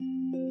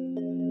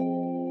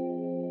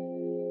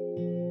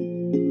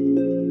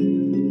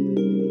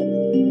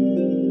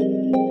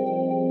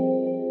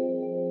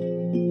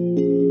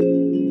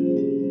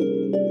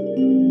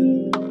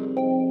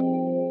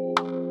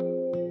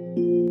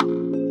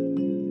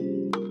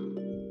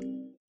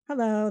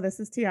Hello, this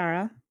is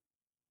Tiara,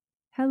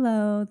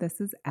 Hello,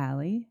 this is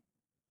Allie.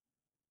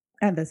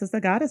 and this is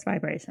the Goddess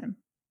Vibration.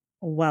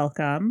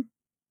 Welcome.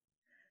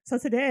 So,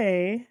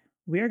 today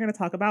we are going to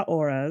talk about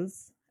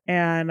auras.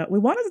 And we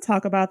wanted to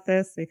talk about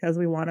this because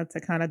we wanted to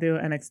kind of do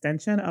an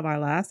extension of our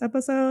last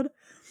episode,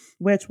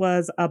 which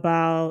was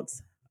about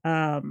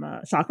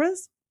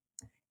chakras.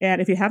 And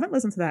if you haven't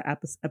listened to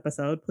that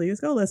episode, please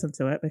go listen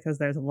to it because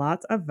there's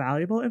lots of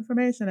valuable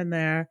information in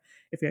there.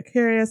 If you're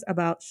curious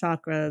about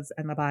chakras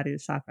and the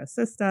body's chakra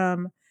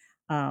system,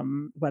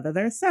 whether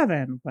there's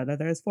seven, whether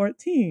there's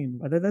 14,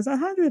 whether there's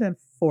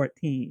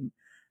 114,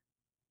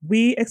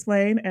 we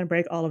explain and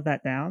break all of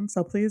that down.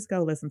 So please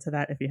go listen to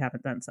that if you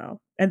haven't done so.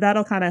 And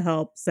that'll kind of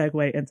help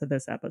segue into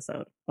this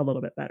episode a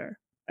little bit better.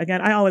 Again,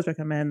 I always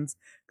recommend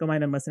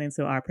going and listening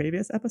to our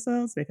previous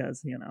episodes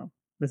because,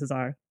 this is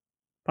our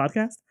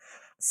podcast.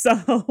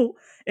 So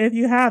if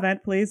you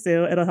haven't, please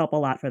do. It'll help a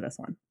lot for this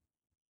one.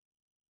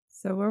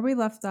 So, where we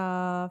left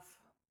off,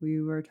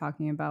 we were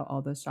talking about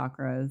all the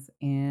chakras.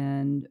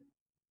 And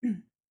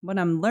what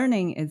I'm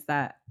learning is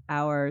that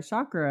our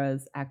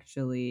chakras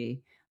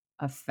actually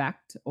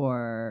affect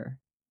or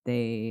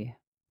they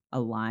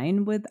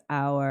align with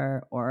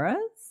our auras,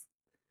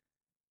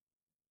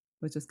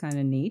 which is kind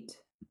of neat.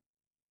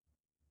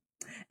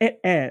 It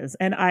is.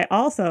 And I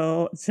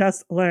also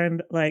just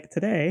learned like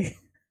today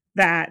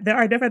that there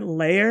are different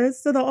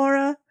layers to the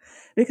aura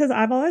because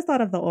I've always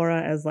thought of the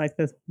aura as like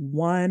this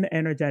one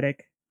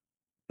energetic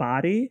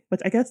body,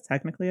 which I guess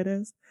technically it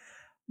is.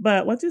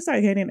 But once you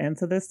start getting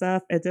into this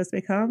stuff, it just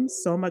becomes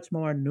so much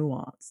more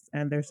nuanced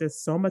and there's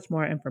just so much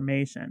more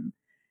information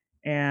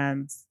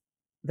and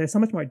there's so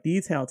much more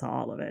detail to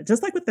all of it.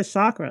 Just like with the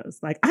chakras.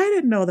 Like I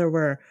didn't know there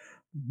were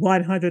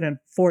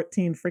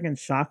 114 freaking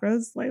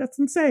chakras. Like that's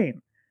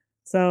insane.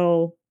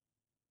 So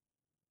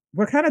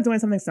we're kind of doing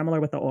something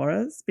similar with the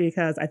auras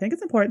because I think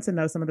it's important to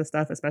know some of the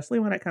stuff, especially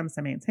when it comes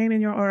to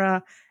maintaining your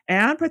aura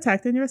and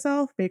protecting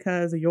yourself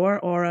because your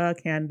aura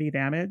can be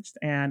damaged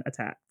and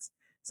attacked.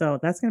 So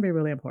that's going to be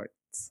really important.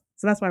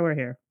 So that's why we're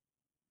here.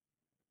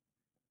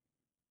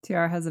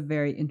 Tiara has a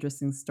very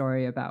interesting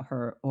story about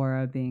her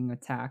aura being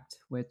attacked,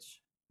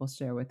 which we'll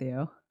share with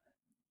you.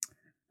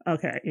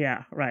 Okay,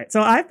 yeah, right.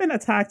 So I've been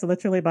attacked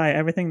literally by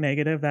everything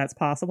negative that's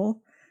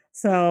possible.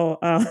 So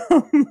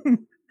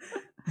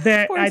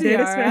there, Poor I did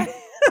Tiara. experience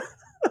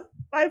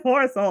my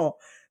poor soul.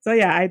 So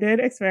yeah, I did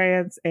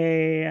experience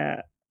a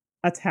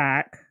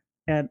attack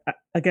and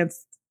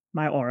against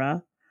my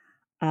aura.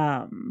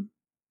 Um,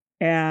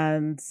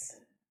 and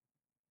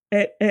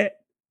it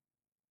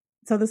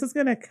so this is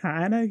gonna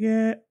kind of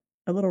get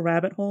a little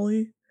rabbit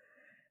holey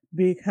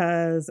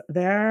because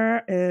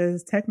there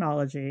is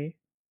technology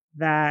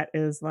that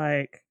is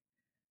like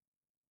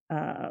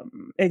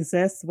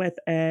exists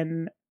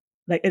within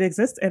like it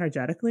exists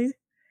energetically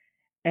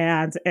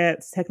and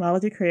it's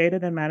technology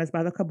created and managed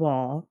by the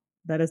cabal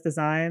that is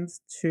designed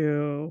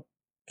to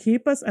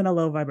keep us in a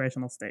low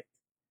vibrational state.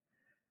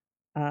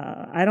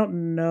 I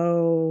don't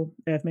know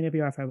if many of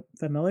you are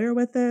familiar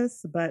with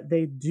this, but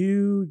they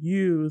do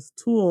use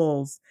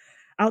tools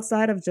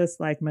outside of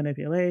just like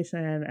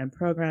manipulation and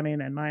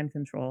programming and mind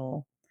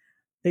control.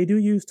 They do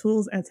use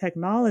tools and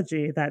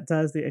technology that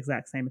does the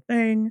exact same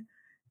thing,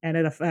 and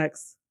it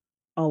affects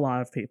a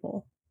lot of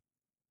people.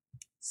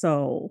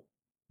 So,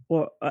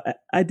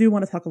 I do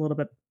want to talk a little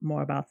bit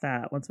more about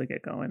that once we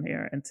get going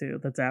here into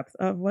the depth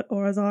of what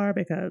auras are,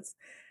 because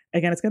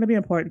again, it's going to be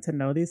important to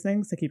know these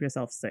things to keep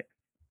yourself safe.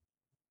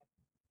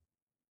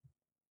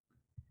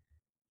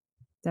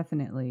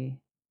 Definitely.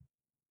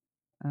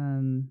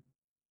 Um,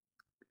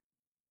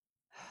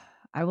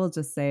 I will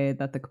just say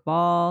that the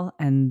cabal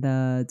and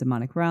the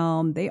demonic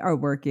realm, they are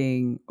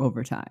working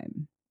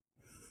overtime.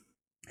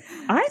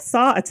 I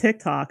saw a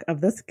TikTok of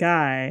this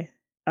guy.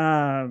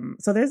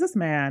 So there's this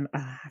man,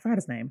 I forgot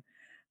his name,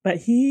 but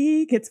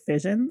he gets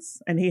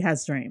visions and he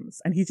has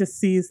dreams and he just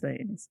sees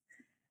things.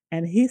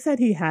 And he said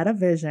he had a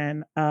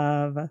vision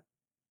of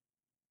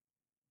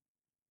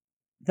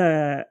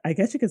I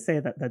guess you could say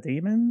that the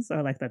demons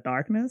or like the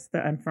darkness,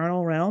 the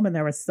infernal realm, and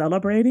they were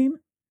celebrating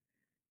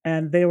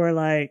and they were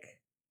like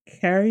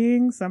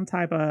carrying some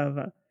type of,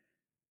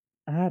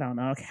 I don't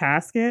know,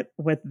 casket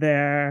with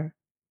their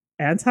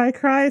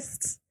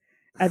antichrist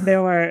and they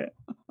were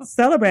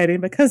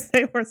celebrating because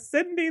they were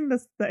sending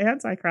the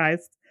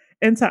antichrist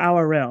into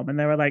our realm and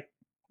they were like,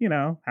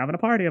 having a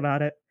party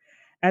about it.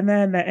 And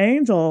then the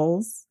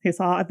angels, he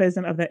saw a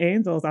vision of the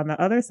angels on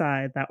the other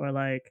side that were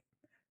like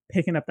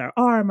picking up their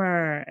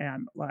armor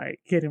and like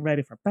getting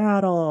ready for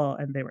battle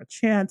and they were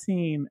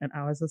chanting and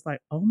I was just like,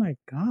 "Oh my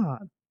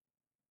god."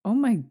 Oh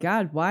my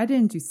god, why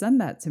didn't you send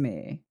that to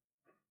me?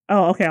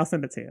 Oh, okay, I'll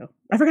send it to you.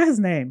 I forgot his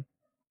name.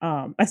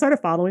 I started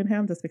following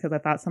him just because I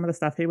thought some of the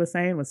stuff he was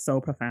saying was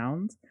so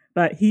profound.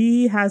 But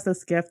he has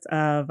this gift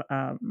of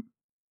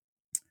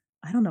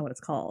I don't know what it's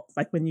called. It's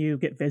like when you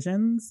get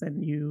visions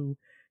and you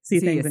see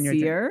Is he a things in your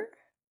dream. seer?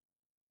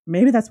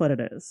 Maybe that's what it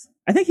is.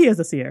 I think he is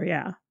a seer,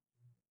 yeah.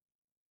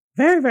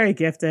 Very, very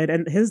gifted.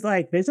 And his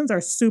like visions are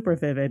super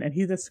vivid and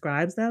he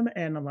describes them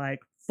in like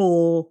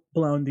full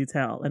blown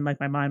detail, and like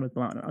my mind was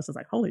blown, and I was just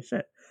like, "Holy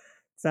shit!"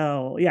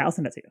 So yeah, I'll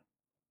send it to you.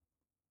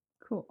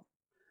 Cool.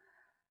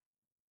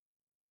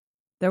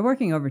 They're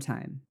working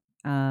overtime,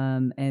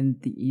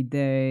 and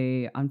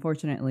they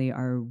unfortunately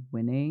are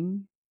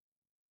winning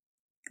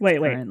Wait,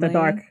 currently. the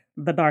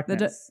The d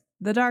darkness.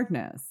 the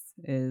darkness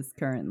is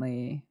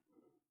currently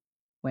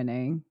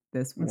winning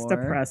this It's war.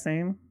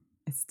 depressing.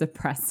 It's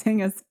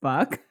depressing as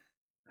fuck.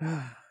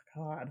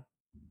 God.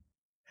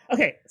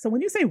 Okay, so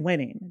when you say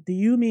winning, do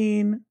you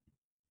mean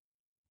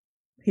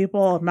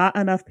not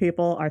enough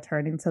people are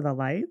turning to the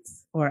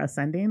lights or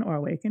ascending or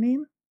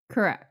awakening?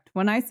 Correct.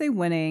 When I say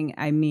winning,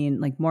 I mean,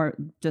 like, more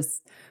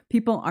just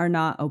people are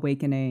not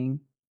awakening,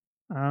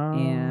 Oh,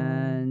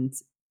 and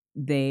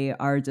they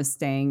are just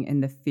staying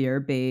in the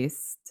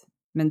fear-based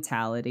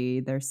mentality.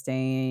 They're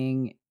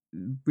staying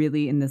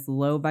really in this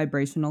low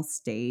vibrational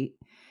state,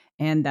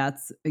 and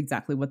that's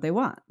exactly what they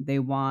want. They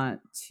want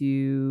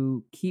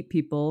to keep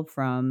people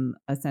from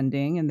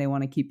ascending, and they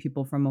wanna keep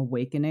people from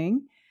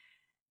awakening,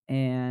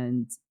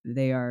 and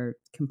they are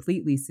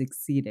completely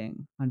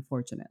succeeding,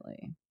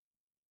 unfortunately.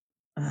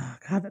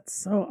 God, that's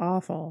so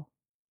awful.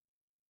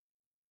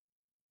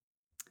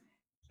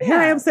 Here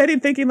I am Yeah. sitting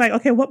thinking, like,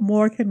 okay, what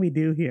more can we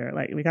do here?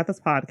 Like, we got this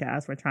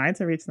podcast, we're trying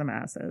to reach the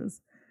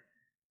masses.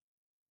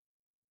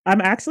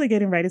 I'm actually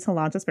getting ready to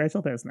launch a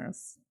spiritual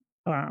business,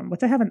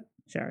 which I haven't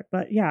shared,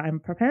 but yeah, I'm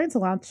preparing to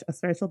launch a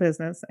spiritual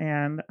business,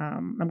 and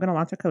I'm going to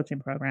launch a coaching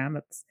program.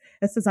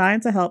 It's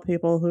designed to help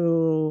people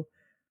who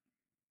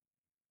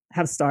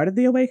have started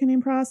the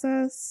awakening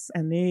process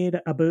and need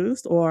a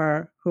boost,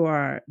 or who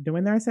are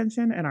doing their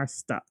ascension and are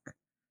stuck,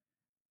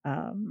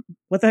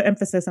 with an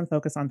emphasis and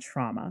focus on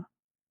trauma.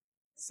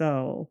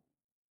 So,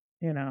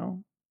 you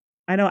know,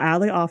 I know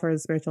Ali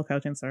offers spiritual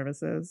coaching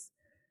services.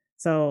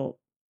 So,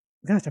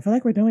 gosh, I feel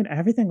like we're doing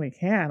everything we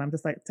can. I'm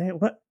just like, dang,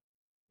 what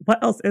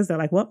else is there?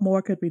 Like, what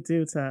more could we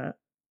do to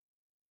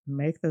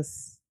make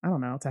this, I don't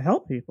know, to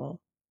help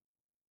people?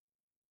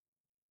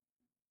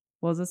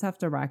 We'll just have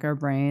to rack our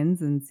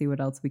brains and see what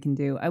else we can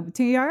do.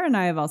 TR and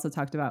I have also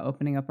talked about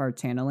opening up our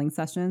channeling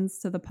sessions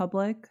to the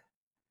public.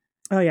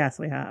 Oh, yes,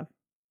 we have.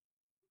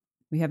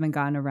 We haven't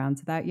gotten around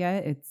to that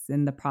yet. It's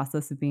in the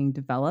process of being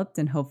developed,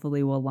 and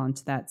hopefully we'll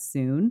launch that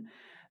soon.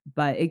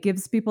 But it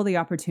gives people the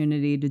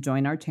opportunity to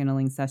join our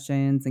channeling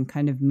sessions and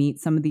kind of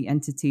meet some of the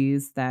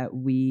entities that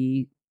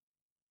we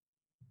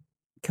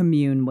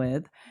commune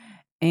with.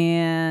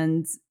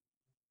 And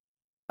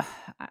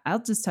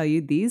I'll just tell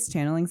you, these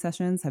channeling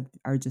sessions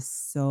are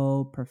just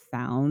so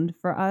profound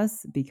for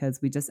us because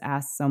we just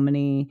ask so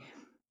many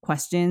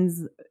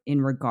questions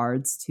in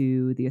regards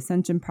to the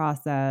ascension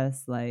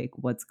process, like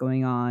what's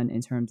going on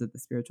in terms of the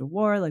spiritual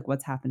war, like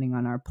what's happening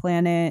on our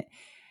planet.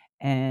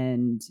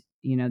 And,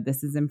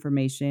 this is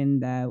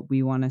information that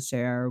we want to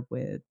share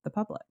with the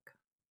public.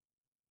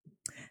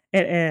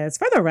 It is.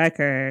 For the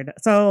record,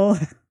 so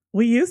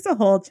we used to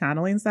hold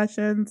channeling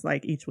sessions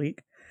like each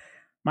week.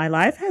 My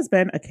life has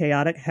been a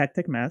chaotic,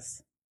 hectic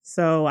mess.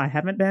 So I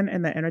haven't been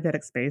in the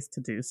energetic space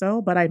to do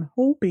so, but I'm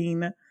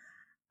hoping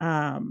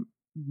um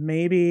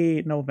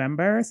maybe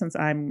November, since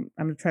I'm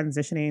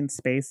transitioning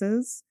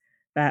spaces,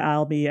 that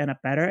I'll be in a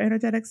better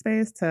energetic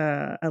space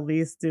to at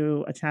least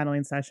do a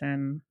channeling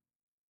session.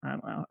 I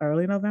don't know,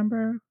 early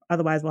November.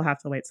 Otherwise, we'll have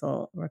to wait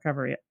till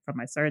recovery from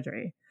my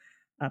surgery,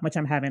 which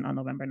I'm having on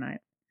November 9th.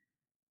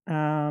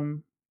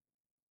 Um,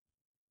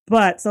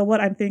 but so what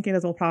I'm thinking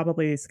is we'll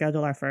probably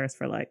schedule our first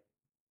for like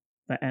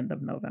the end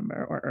of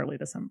November or early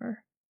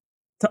December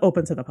to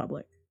open to the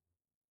public.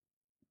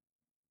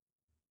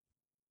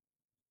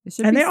 It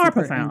should And be they are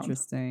super profound.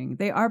 interesting.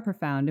 They are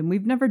profound, and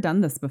we've never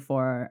done this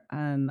before.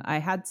 I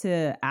had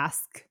to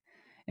ask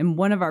in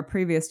one of our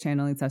previous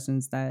channeling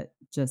sessions that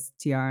just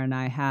TR and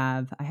I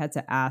have. I had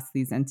to ask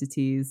these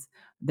entities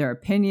their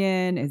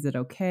opinion. Is it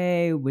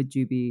okay? Would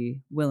you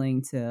be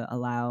willing to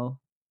allow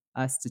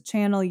us to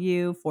channel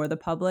you for the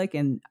public?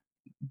 And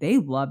they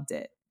loved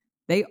it.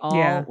 They all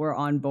Yeah, were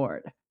on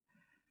board.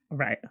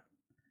 right.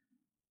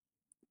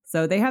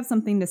 So they have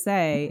something to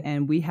say,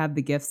 and we have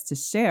the gifts to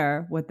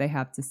share what they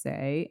have to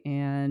say.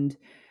 And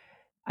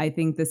I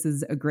think this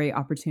is a great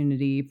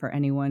opportunity for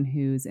anyone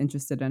who's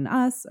interested in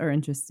us or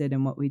interested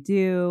in what we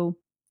do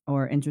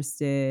or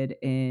interested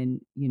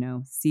in,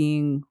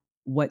 seeing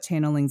what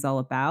channeling's all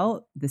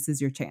about. This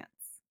is your chance.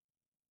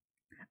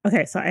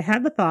 Okay, so I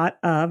had the thought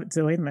of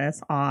doing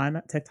this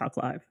on TikTok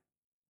Live,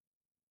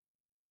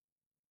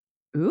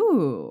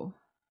 Ooh.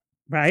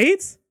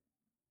 right?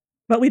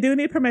 But we do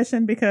need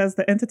permission because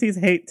the entities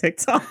hate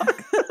TikTok.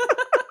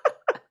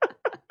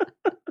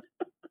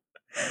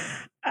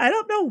 I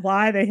don't know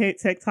why they hate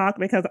TikTok,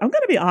 because I'm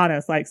going to be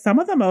honest, like some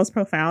of the most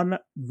profound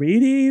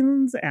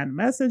readings and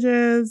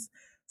messages,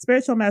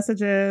 spiritual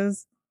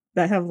messages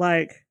that have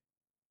like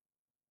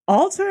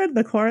altered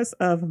the course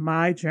of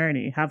my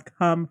journey have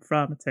come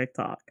from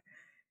TikTok.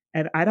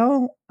 And I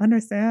don't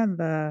understand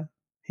the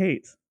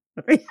hate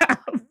that they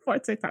have for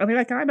TikTok. I mean,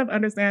 I kind of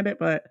understand it,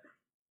 but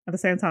at the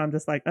same time, I'm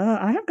just like,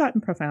 I have gotten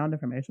profound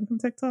information from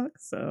TikTok.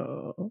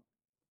 So,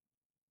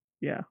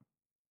 yeah.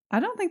 I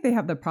don't think they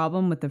have the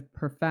problem with the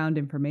profound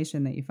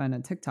information that you find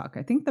on TikTok.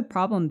 I think the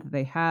problem that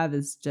they have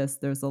is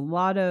just there's a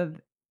lot of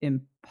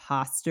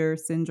imposter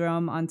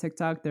syndrome on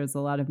TikTok. There's a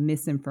lot of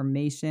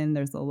misinformation.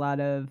 There's a lot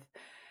of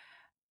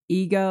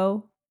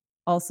ego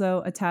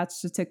also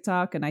attached to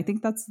TikTok. And I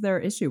think that's their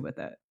issue with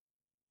it.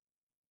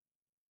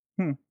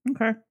 Hmm,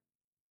 okay.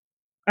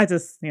 I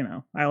just,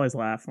 I always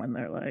laugh when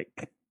they're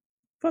like,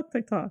 "Fuck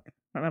TikTok,"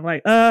 and I'm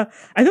like, I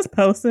just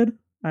posted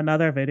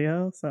another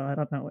video, so I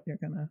don't know what you're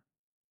gonna,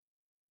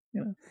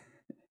 you know,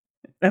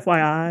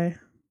 FYI."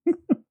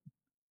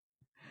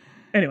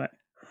 Anyway,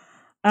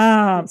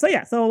 so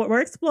yeah, so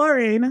we're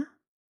exploring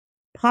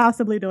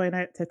possibly doing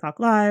a TikTok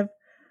live.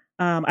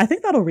 I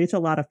think that'll reach a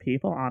lot of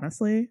people,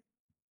 honestly.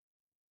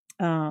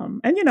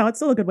 And it's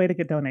still a good way to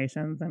get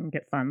donations and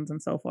get funds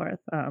and so forth.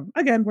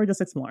 Again, we're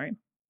just exploring.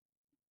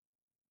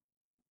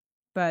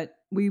 But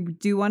we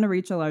do wanna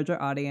reach a larger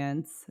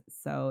audience,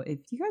 so if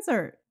you guys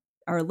are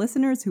our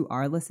listeners who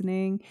are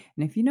listening,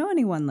 and if you know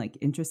anyone, like,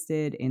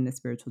 interested in the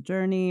spiritual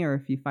journey, or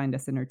if you find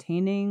us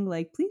entertaining,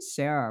 like, please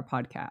share our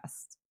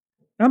podcast.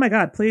 Oh my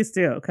god, please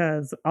do,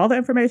 because all the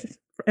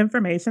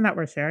information that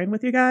we're sharing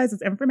with you guys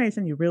is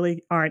information you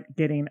really aren't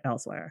getting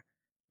elsewhere.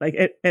 Like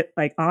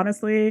like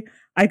honestly,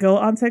 I go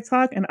on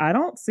TikTok and I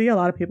don't see a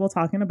lot of people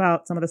talking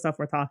about some of the stuff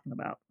we're talking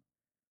about.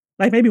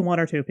 Like maybe one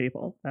or two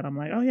people that I'm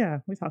like, oh yeah,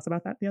 we talked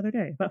about that the other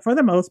day. But for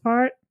the most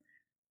part,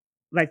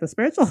 like the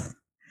spiritual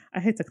I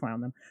hate to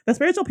clown them. The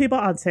spiritual people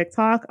on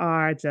TikTok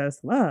are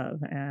just love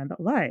and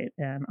light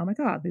and oh my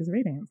god, these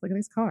readings. Look at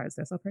these cards.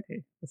 They're so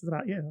pretty. This is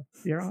about you.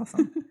 You're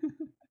awesome.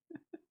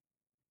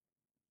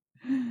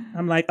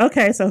 I'm like,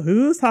 okay, so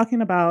who's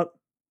talking about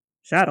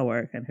shadow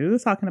work and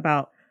who's talking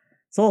about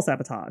soul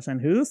sabotage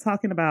and who's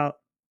talking about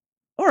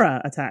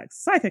aura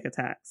attacks, psychic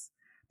attacks,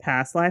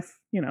 past life,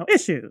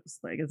 issues.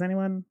 Like, is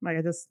anyone like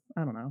I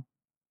don't know.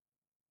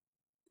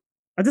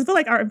 I just feel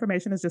like our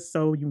information is just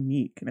so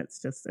unique and it's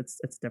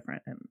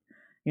different.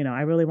 And,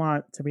 I really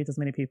want to reach as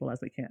many people as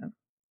we can.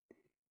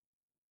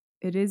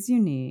 It is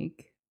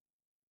unique.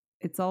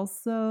 It's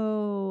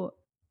also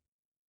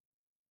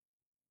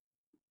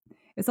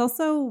it's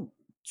also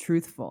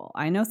truthful.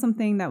 I know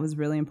something that was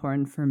really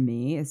important for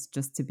me is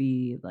just to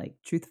be, like,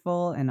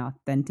 truthful and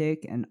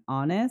authentic and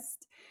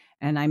honest,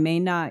 and I may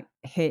not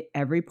hit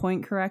every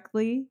point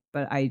correctly,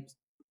 but I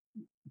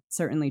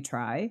certainly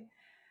try.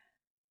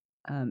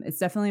 It's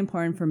definitely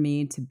important for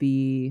me to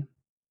be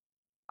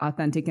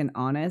authentic and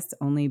honest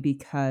only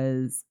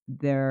because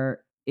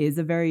there is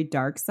a very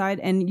dark side,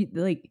 and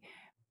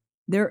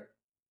there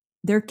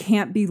there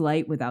can't be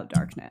light without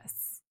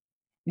darkness.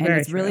 And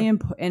Very true.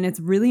 it's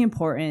really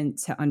important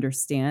to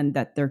understand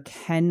that there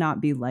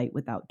cannot be light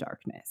without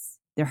darkness.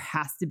 There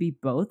has to be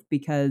both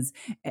because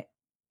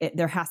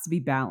there has to be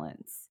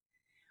balance.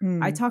 I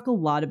Mm, talk a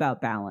lot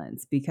about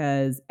balance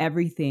because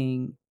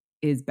everything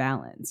is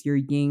balance. Your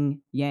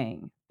yin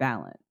yang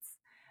balance.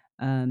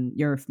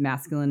 Your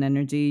masculine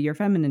energy, your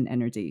feminine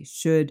energy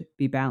should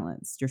be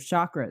balanced. Your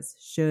chakras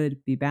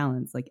should be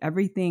balanced. Like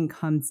everything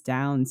comes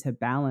down to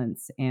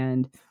balance.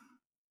 And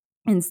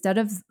instead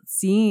of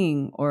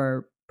seeing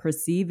or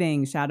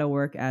perceiving shadow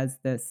work as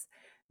this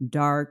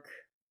dark,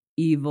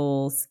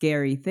 evil,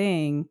 scary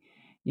thing,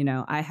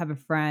 I have a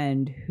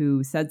friend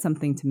who said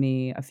something to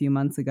me a few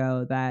months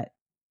ago that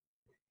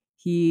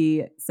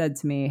he said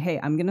to me, "Hey,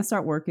 I'm going to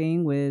start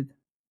working with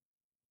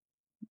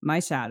my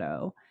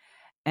shadow."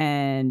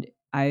 And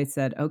I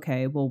said,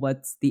 "Okay, well,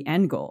 what's the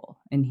end goal?"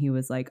 And he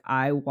was like,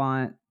 "I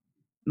want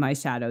my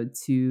shadow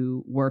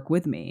to work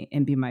with me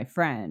and be my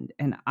friend."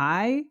 And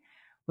I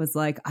was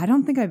like, I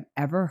don't think I've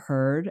ever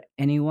heard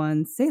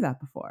anyone say that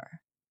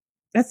before.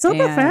 that's so And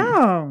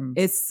profound.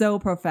 it's so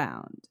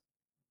profound.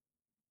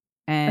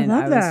 I And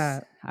love I was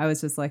that. I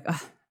was just like,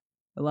 "Ugh,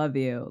 I love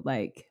you.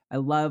 Like, I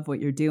love what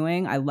you're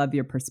doing. I love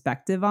your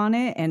perspective on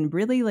it." And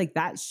really, like,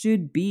 that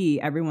should be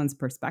everyone's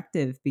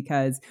perspective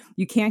because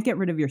you can't get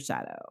rid of your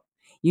shadow.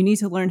 You need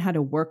to learn how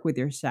to work with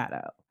your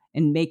shadow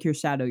and make your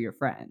shadow your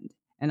friend.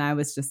 And I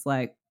was just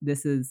like,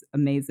 this is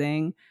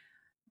amazing.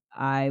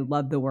 I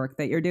love the work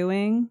that you're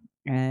doing.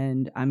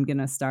 And I'm going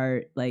to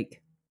start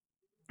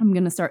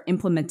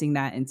implementing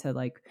that into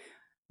like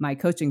my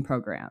coaching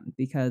program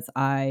because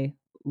I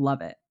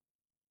love it.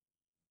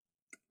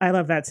 I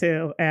love that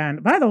too.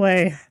 And by the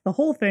way, the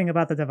whole thing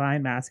about the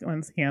divine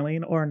masculines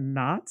healing or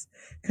not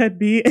could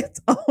be its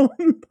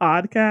own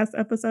podcast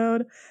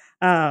episode.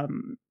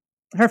 Um,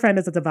 her friend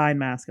is a divine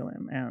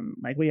masculine, and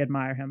like we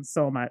admire him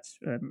so much.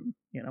 And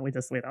we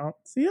don't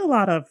see a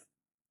lot of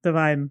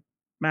divine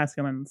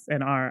masculines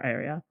in our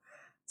area.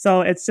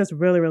 So it's just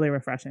really, really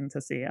refreshing to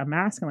see a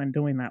masculine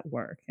doing that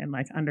work and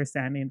like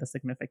understanding the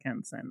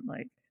significance and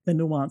like the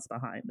nuance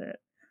behind it.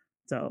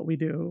 So we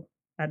do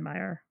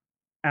admire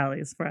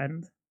Allie's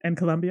friend in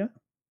Colombia.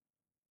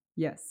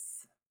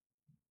 Yes.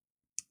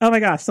 Oh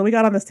my gosh. So we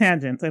got on this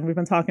tangent and we've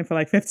been talking for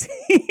like 15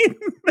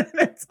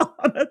 minutes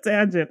on a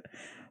tangent.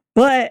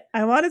 But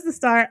I wanted to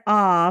start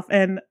off,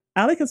 and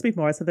Allie can speak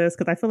more to this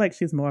because I feel like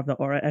she's more of the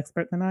aura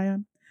expert than I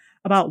am,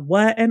 about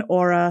what an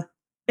aura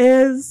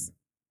is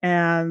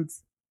and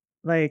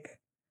like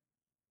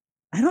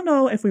I don't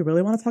know if we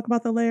really want to talk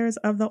about the layers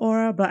of the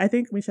aura, but I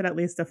think we should at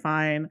least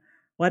define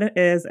what it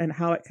is and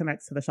how it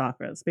connects to the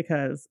chakras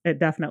because it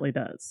definitely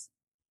does.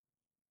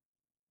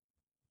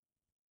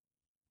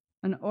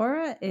 An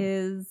aura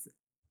is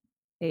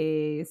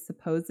a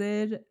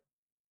supposed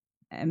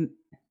em-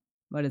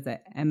 what is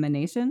it?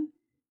 Emanation?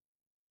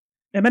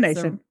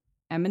 Emanation. So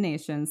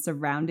emanation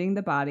surrounding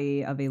the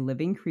body of a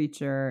living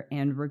creature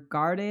and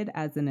regarded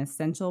as an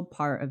essential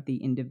part of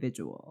the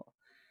individual.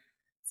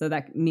 So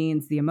that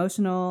means the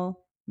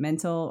emotional,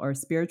 mental, or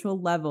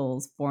spiritual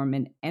levels form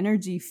an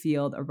energy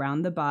field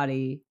around the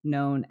body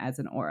known as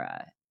an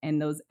aura. And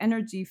those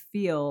energy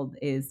field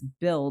is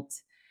built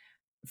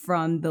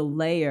from the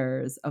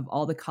layers of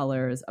all the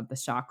colors of the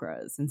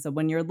chakras. And so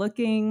when you're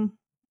looking,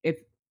 if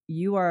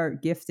you are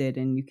gifted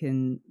and you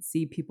can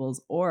see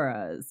people's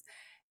auras,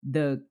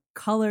 the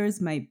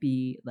colors might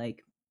be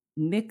like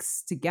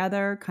mixed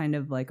together, kind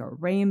of like a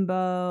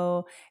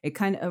rainbow. It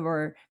kind of,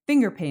 or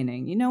finger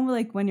painting,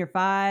 like when you're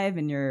 5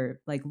 and you're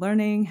like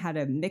learning how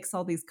to mix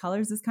all these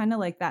colors, is kind of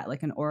like that.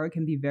 Like an aura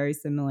can be very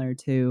similar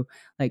to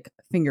like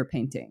finger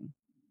painting,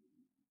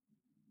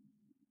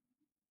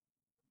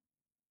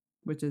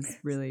 which is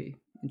really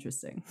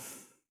interesting.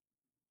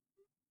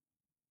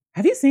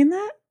 Have you seen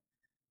that?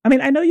 I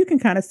mean, I know you can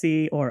kind of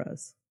see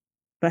auras,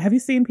 but have you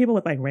seen people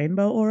with like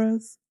rainbow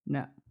auras?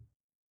 No.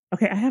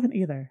 Okay, I haven't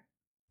either.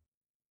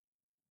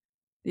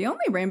 The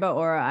only rainbow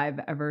aura I've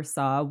ever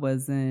saw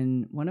was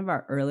in one of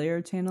our earlier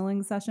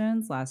channeling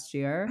sessions last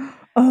year,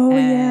 Oh,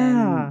 and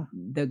yeah.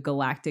 the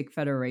Galactic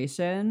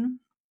Federation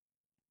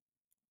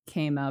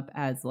came up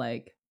as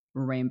like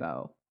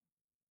rainbow.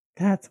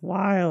 That's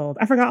wild.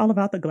 I forgot all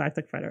about the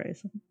Galactic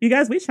Federation. You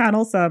guys, we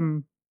channel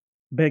some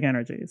big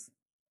energies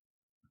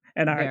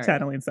in our Very.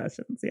 channeling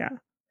sessions. Yeah.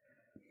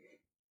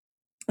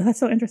 That's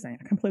so interesting.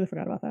 I completely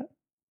forgot about that.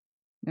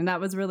 And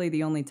that was really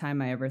the only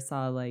time I ever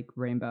saw like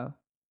rainbow.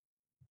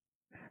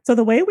 So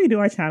the way we do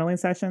our channeling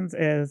sessions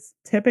is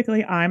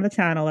typically I'm the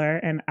channeler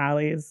and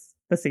Allie's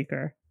the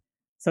seeker.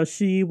 So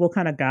she will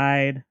kind of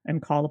guide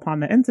and call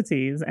upon the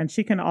entities, and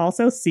she can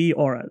also see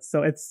auras.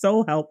 So it's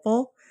so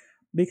helpful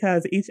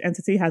because each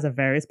entity has a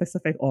very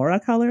specific aura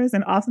colors,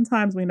 and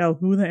oftentimes we know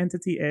who the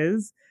entity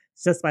is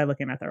just by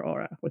looking at their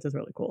aura, which is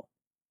really cool.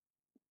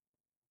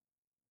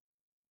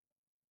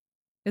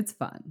 It's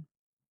fun.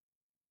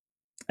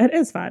 It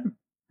is fun.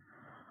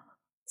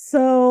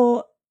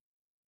 So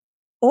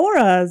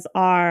auras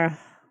are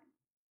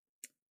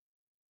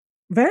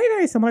very,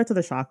 very similar to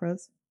the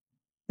chakras.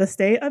 The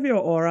state of your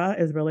aura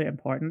is really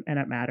important and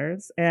it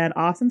matters. And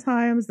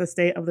oftentimes, the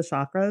state of the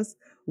chakras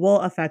will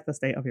affect the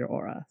state of your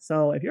aura.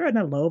 So, if you're in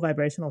a low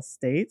vibrational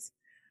state,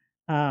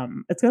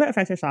 it's going to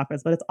affect your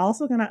chakras, but it's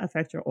also going to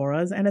affect your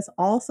auras. And it's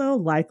also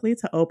likely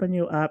to open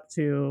you up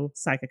to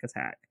psychic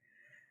attack.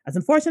 As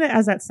unfortunate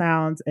as that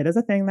sounds, it is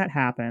a thing that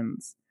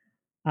happens.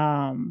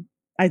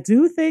 I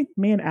do think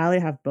me and Allie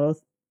have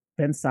both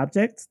been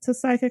subject to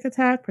psychic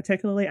attack,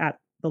 particularly at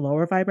the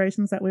lower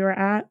vibrations that we were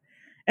at.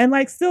 And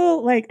like,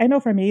 still, like, I know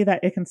for me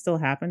that it can still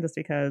happen just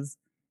because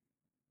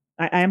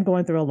I am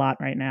going through a lot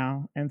right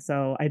now. And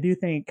so I do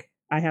think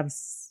I have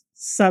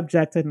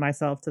subjected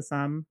myself to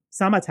some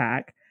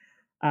attack.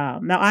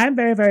 Now, I'm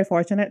very, very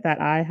fortunate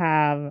that I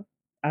have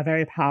a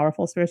very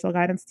powerful spiritual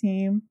guidance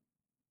team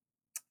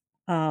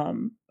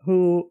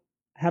who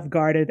have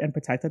guarded and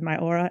protected my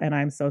aura, and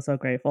I'm so, so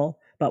grateful.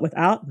 But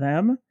without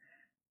them,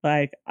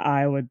 like,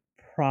 I would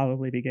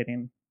probably be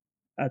getting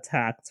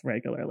attacked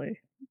regularly.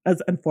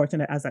 As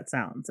unfortunate as that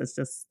sounds, it's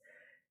just,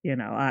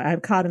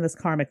 I'm caught in this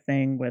karmic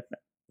thing with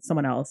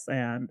someone else,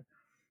 and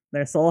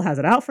their soul has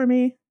it out for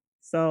me.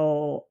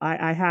 So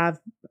I have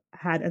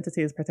had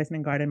entities protecting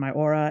and guarding my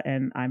aura,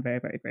 and I'm very,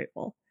 very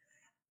grateful.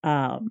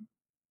 Um,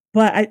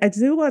 but I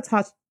do want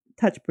to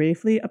touch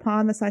briefly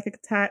upon the psychic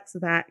attacks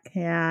that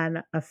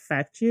can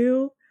affect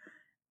you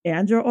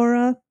and your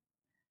aura.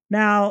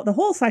 Now, the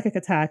whole psychic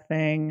attack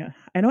thing,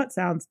 I know it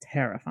sounds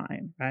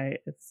terrifying, right?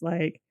 It's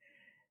like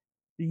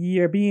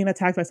you're being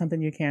attacked by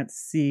something you can't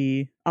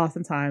see,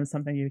 oftentimes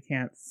something you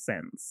can't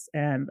sense.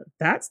 And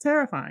that's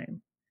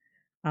terrifying.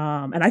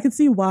 And I can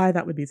see why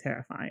that would be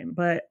terrifying,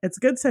 but it's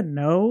good to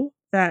know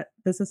that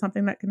this is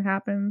something that can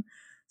happen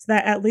so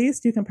that at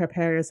least you can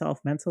prepare yourself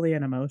mentally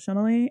and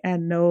emotionally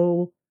and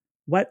know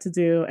what to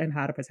do and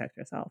how to protect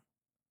yourself.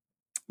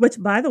 Which,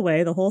 by the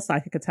way, the whole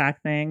psychic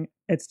attack thing,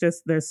 it's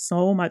just, there's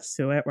so much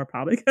to it. We're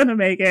probably going to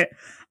make it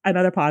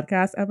another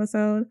podcast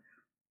episode.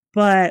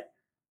 But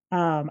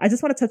I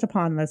just want to touch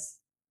upon this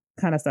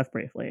kind of stuff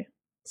briefly.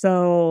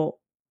 So,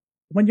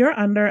 when you're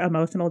under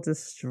emotional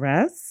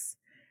distress,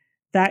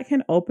 that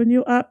can open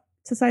you up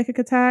to psychic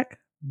attack,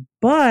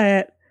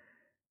 but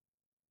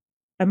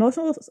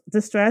emotional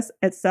distress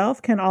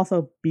itself can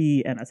also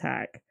be an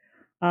attack.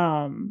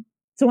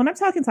 So when I'm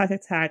talking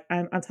psychic attack,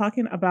 I'm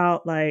talking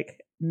about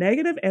like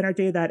negative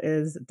energy that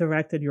is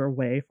directed your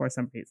way for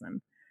some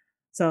reason.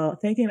 So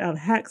thinking of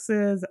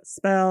hexes,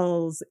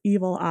 spells,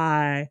 evil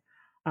eye.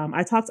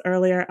 I talked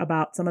earlier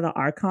about some of the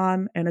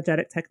archon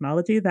energetic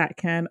technology that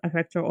can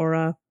affect your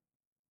aura.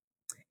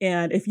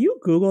 And if you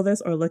Google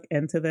this or look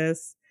into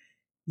this,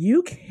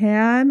 you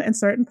can, in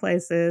certain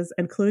places,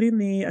 including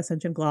the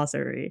Ascension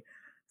Glossary,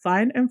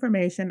 find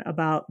information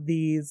about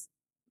this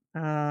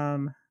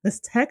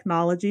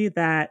technology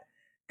that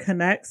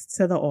connects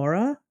to the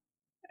aura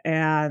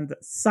and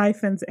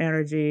siphons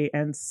energy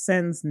and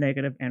sends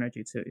negative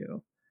energy to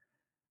you.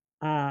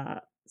 Uh,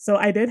 so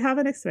I did have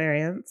an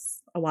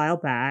experience a while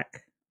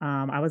back.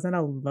 I was in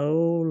a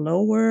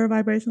lower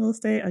vibrational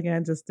state.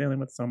 Again, just dealing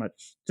with so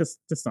much, just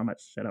so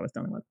much shit I was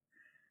dealing with.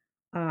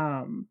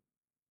 Um,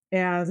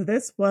 and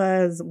this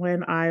was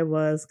when I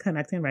was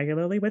connecting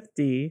regularly with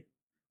D,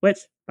 which,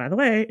 by the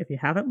way, if you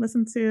haven't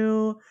listened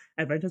to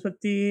Adventures with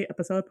D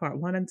episode part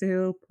 1 and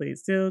 2,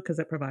 please do because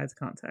it provides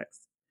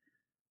context.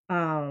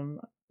 Um,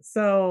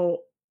 so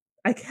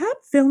I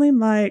kept feeling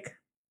like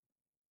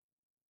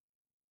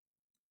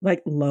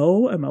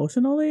low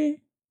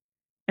emotionally,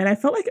 and I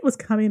felt like it was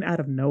coming out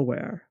of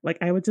nowhere. Like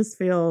I would just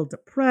feel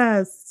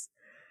depressed,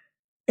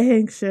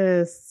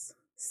 anxious,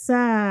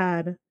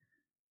 sad,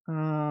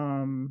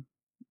 um,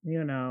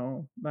 you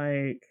know,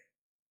 like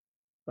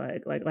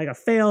a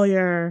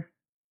failure,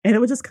 and it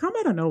would just come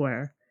out of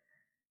nowhere.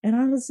 And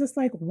I was just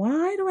like,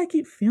 why do I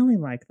keep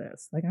feeling like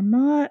this? Like I'm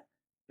not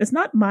it's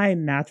not my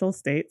natural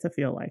state to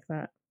feel like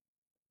that.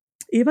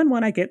 Even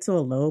when I get to a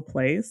low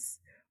place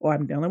or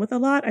I'm dealing with a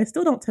lot, I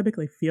still don't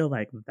typically feel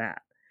like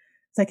that.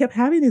 So I kept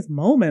having these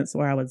moments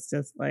where I was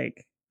just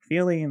like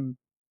feeling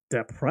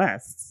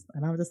depressed.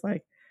 And I was just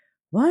like,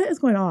 what is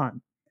going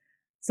on?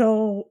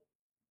 So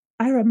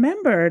I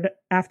remembered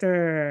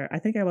after, I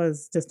think I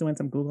was just doing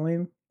some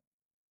Googling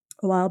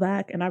a while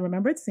back, and I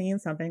remembered seeing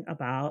something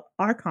about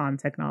Archon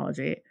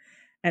technology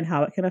and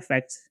how it can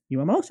affect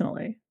you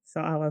emotionally.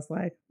 So I was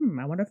like,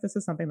 I wonder if this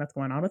is something that's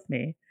going on with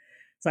me.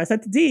 So I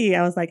said to D,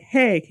 I was like,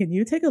 hey, can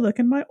you take a look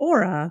in my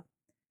aura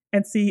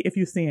and see if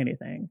you see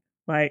anything?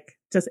 Like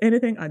just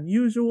anything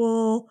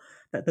unusual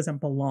that doesn't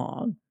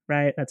belong,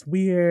 right? That's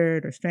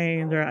weird or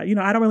strange, or I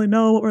don't really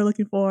know what we're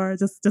looking for.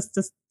 Just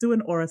do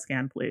an aura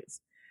scan, please.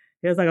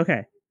 He was like,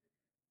 okay.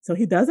 So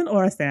he does an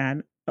aura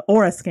scan,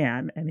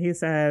 and he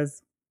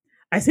says,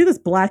 I see this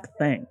black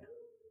thing.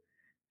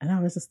 And I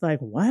was just like,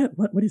 what?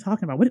 What are you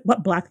talking about?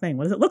 What black thing?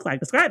 What does it look like?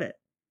 Describe it.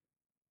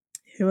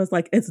 He was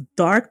like, it's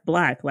dark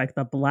black, like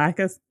the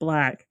blackest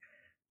black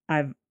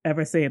I've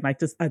ever seen, like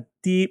just a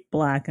deep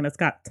black, and it's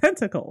got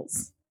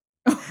tentacles.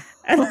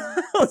 And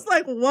I was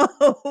like,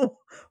 whoa,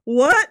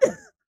 what?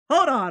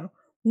 Hold on,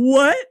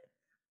 what?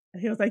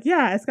 And he was like,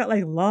 yeah, it's got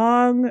like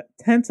long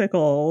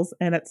tentacles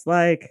and it's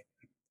like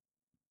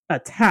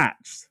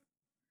attached.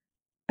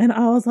 And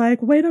I was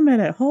like, wait a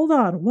minute, hold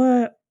on,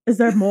 what? Is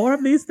there more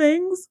of these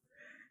things?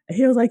 And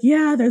he was like,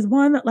 yeah, there's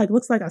one that like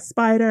looks like a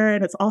spider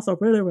and it's also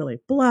really, really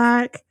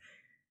black.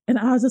 And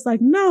I was just like,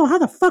 no, how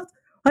the fuck?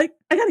 Like,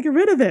 I gotta get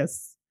rid of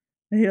this.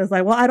 And he was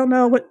like, well, I don't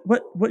know what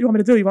you want me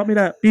to do. You want me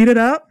to beat it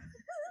up?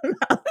 And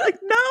I was like,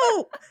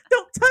 no,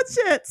 don't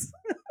touch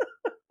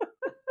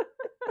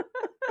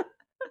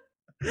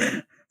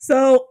it.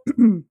 So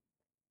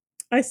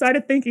I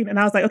started thinking, and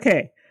I was like,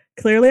 okay,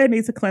 clearly I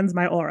need to cleanse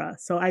my aura.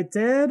 So I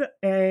did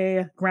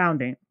a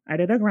grounding. I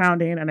did a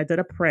grounding and I did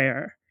a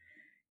prayer.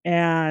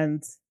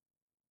 And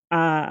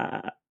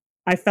uh,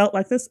 I felt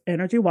like this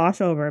energy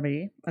wash over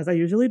me, as I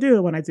usually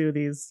do when I do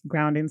these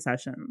grounding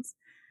sessions.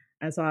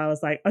 And so I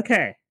was like,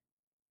 okay,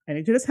 I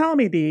need you to tell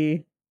me,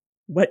 D,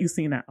 what you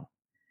see now.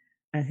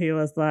 And he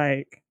was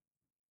like,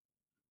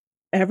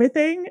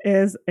 everything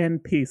is in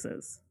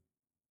pieces.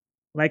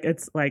 Like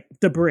it's like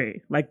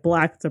debris, like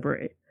black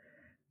debris.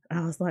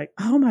 I was like,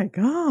 oh my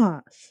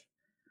gosh.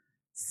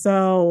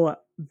 So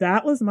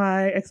that was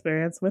my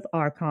experience with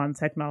Archon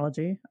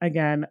technology.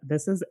 Again,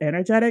 this is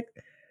energetic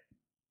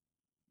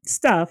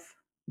stuff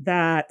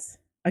that,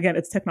 again,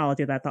 it's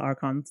technology that the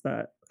Archons,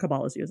 the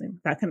Cabal is using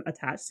that can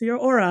attach to your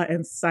aura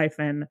and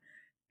siphon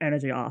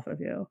energy off of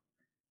you.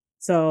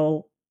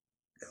 So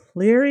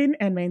clearing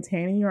and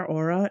maintaining your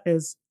aura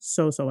is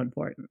so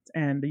important.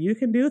 And you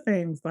can do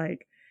things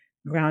like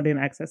grounding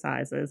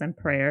exercises and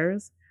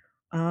prayers.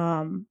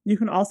 You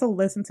can also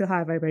listen to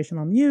high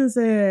vibrational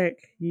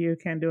music. You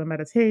can do a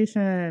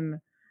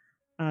meditation.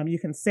 You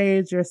can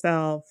sage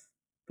yourself.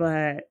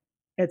 But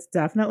it's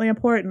definitely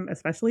important,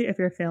 especially if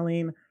you're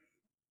feeling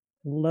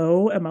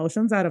low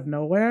emotions out of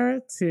nowhere,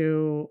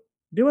 to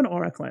do an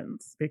aura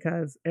cleanse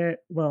because it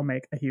will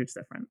make a huge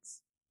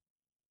difference.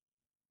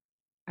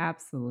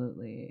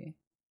 Absolutely.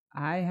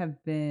 I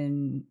have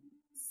been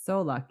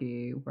so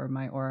lucky where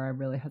my aura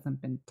really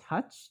hasn't been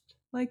touched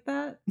like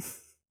that.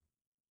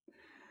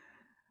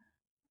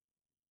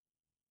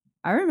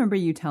 I remember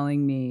you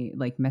telling me,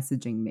 like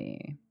messaging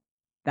me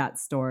that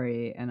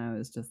story, and I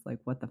was just like,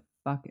 what the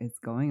fuck is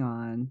going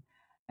on?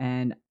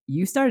 And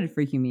you started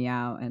freaking me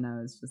out, and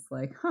I was just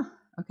like, huh,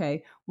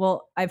 okay.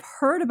 Well, I've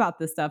heard about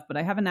this stuff, but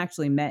I haven't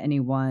actually met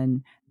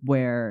anyone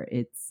where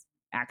it's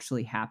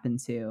actually happened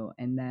to.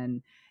 And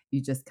then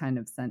you just kind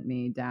of sent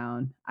me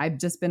down. I've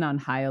just been on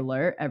high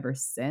alert ever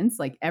since.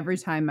 Like every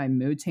time my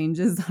mood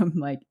changes, I'm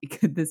like,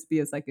 could this be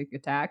a psychic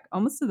attack?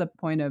 Almost to the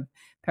point of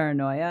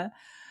paranoia.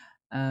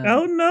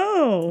 Oh Um,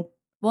 no.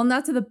 well,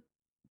 not to the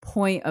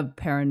point of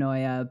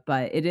paranoia,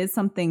 but it is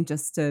something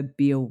just to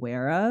be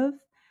aware of.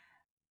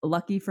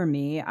 Lucky for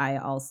me, I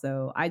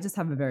just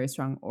have a very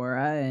strong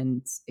aura,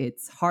 and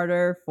it's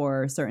harder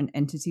for certain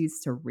entities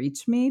to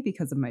reach me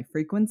because of my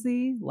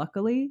frequency,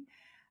 luckily.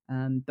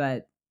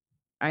 But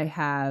I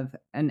have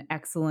an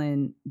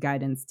excellent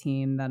guidance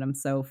team that I'm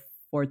so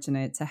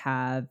fortunate to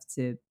have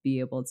to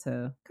be able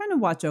to kind of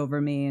watch over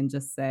me and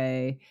just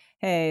say,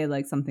 "Hey,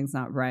 like something's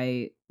not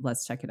right.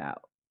 Let's check it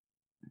out."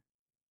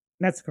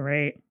 That's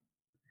great.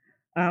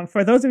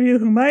 For those of you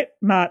who might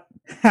not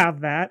have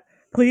that,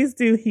 please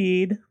do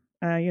heed,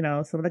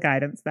 some of the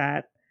guidance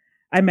that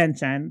I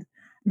mentioned.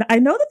 I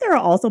know that there are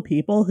also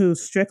people who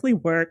strictly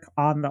work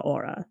on the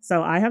aura.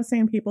 So I have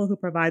seen people who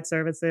provide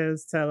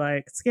services to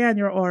like scan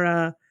your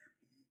aura,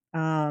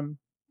 um,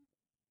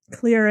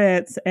 clear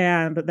it,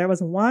 and there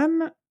was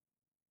one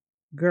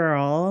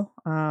girl.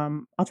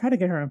 I'll try to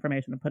get her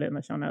information and put it in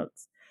the show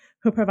notes.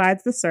 Who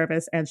provides the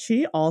service, and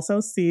she also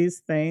sees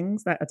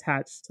things that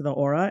attach to the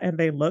aura, and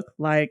they look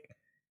like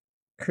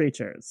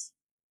creatures.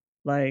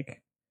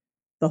 Like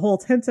the whole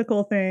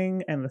tentacle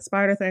thing and the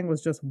spider thing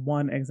was just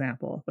one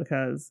example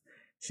because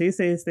she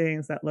sees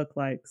things that look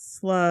like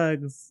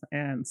slugs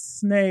and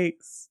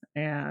snakes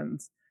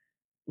and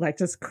like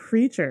just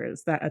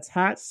creatures that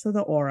attach to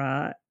the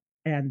aura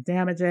and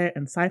damage it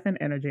and siphon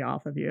energy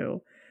off of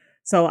you.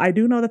 So I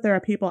do know that there are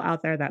people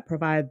out there that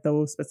provide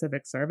those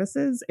specific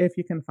services if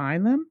you can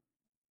find them.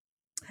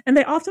 And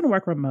they often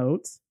work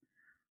remote.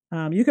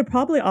 You could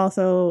probably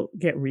also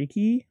get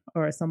Reiki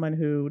or someone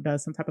who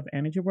does some type of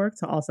energy work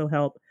to also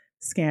help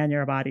scan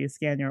your body,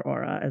 scan your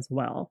aura as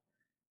well.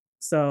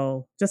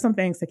 So, just some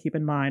things to keep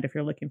in mind if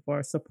you're looking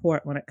for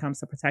support when it comes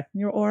to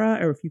protecting your aura,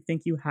 or if you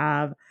think you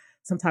have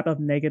some type of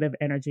negative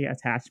energy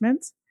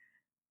attachment,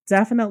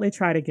 definitely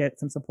try to get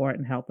some support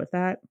and help with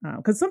that.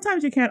 Because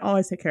sometimes you can't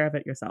always take care of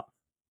it yourself.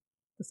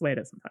 That's the way it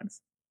is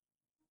sometimes.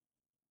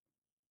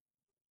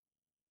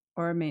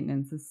 Aura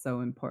maintenance is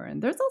so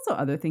important. There's also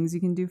other things you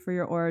can do for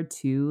your aura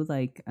too,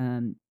 like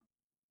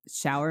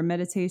shower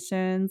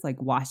meditations,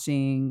 like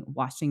washing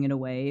it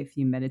away if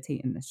you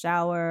meditate in the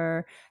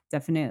shower.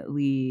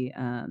 Definitely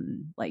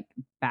like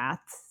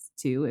baths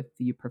too if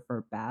you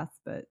prefer baths,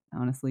 but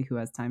honestly, who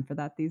has time for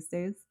that these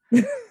days?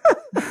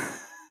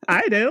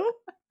 I do.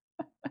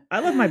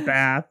 I love my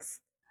baths.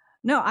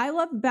 No, I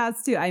love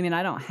baths too. I mean,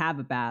 I don't have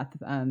a bath.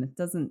 It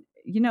doesn't,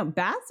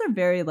 baths are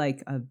very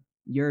like a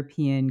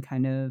European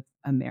kind of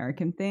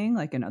American thing.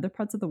 Like in other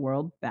parts of the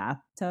world,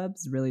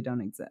 bathtubs really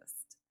don't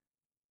exist.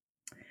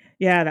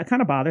 Yeah, that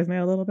kind of bothers me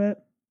a little bit.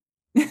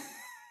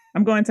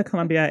 I'm going to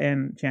Colombia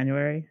in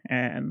January,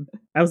 and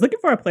I was looking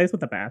for a place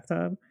with a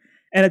bathtub,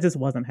 and it just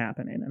wasn't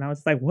happening. And I was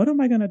just like, what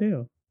am I gonna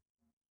do?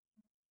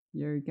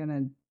 You're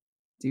gonna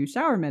do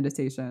shower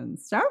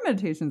meditations. Shower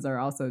meditations are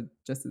also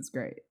just as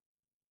great.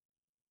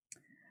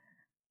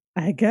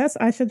 I guess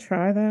I should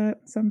try that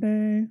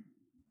someday.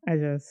 I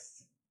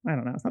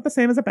don't know. It's not the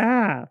same as a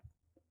bath,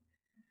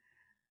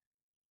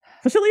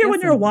 especially when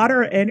Yes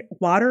you're and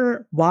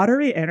no.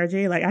 watery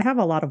energy. Like I have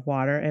a lot of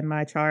water in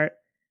my chart,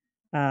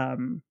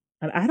 and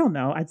I don't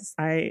know.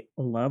 I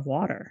love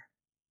water.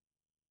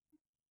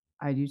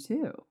 I do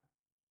too.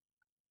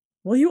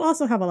 Well, you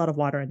also have a lot of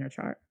water in your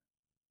chart.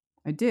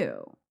 I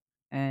do.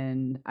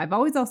 And I've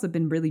always also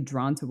been really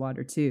drawn to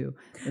water too.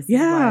 This is why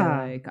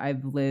Yeah. like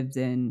I've lived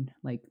in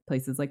like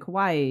places like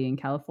Hawaii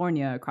and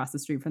California across the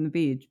street from the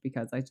beach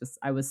because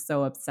I was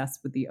so obsessed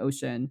with the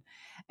ocean.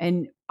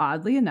 And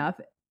oddly enough,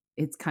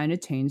 it's kind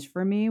of changed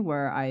for me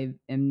where I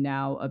am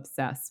now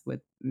obsessed with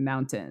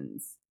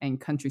mountains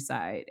and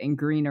countryside and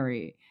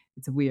greenery.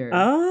 It's weird.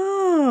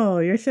 Oh,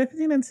 you're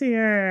shifting into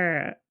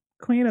your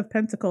Queen of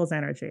Pentacles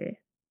energy.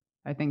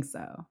 I think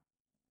so.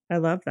 I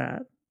love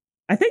that.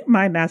 I think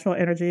my natural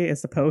energy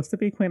is supposed to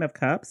be Queen of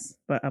Cups,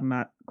 but I'm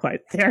not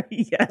quite there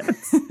yet.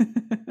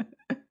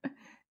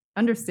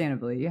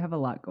 Understandably, you have a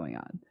lot going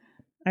on.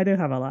 I do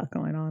have a lot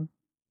going on.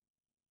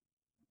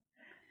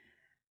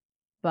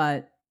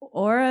 But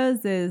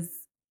auras is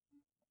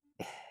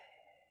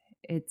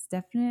it's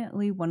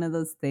definitely one of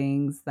those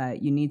things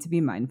that you need to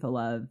be mindful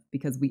of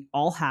because we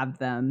all have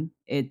them.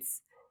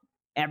 It's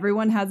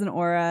everyone has an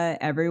aura,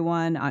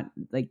 everyone on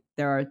like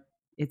there are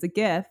it's a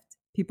gift.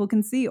 People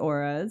can see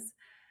auras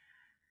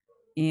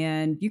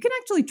and you can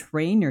actually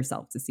train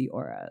yourself to see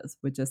auras,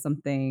 which is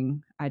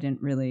something I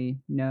didn't really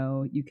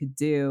know you could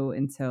do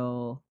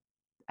until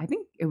I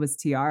think it was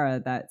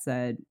Tiara that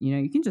said,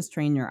 you can just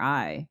train your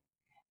eye.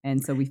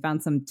 And so we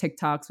found some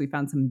TikToks, we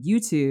found some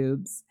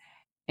YouTubes,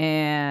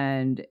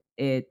 and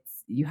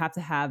you have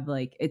to have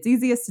like it's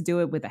easiest to do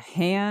it with a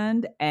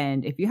hand.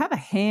 And if you have a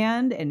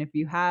hand and if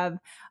you have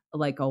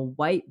like a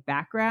white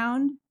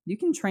background, you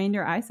can train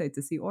your eyesight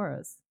to see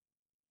auras.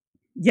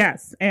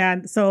 Yes,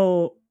 and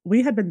so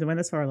we had been doing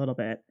this for a little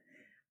bit.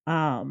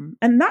 And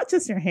not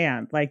just your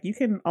hand. Like you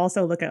can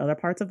also look at other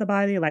parts of the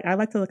body. Like I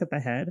like to look at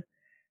the head.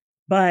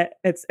 But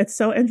it's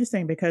so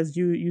interesting because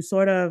you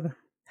sort of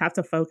have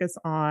to focus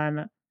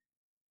on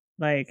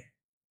like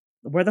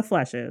where the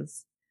flesh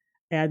is,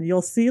 and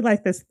you'll see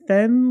like this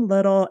thin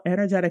little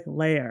energetic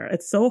layer.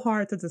 It's so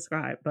hard to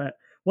describe, but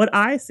what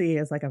I see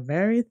is like a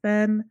very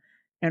thin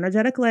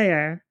energetic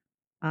layer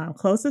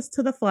closest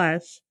to the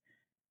flesh,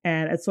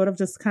 and it sort of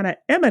just kind of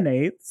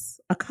emanates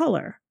a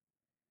color.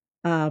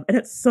 And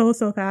it's so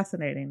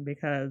fascinating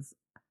because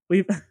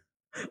we've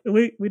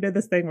we did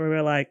this thing where we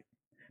were like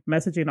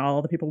messaging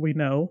all the people we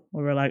know.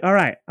 We were like, all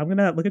right, I'm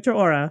gonna look at your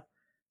aura,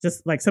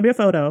 just like send me a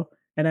photo,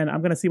 and then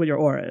I'm gonna see what your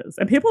aura is.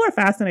 And people are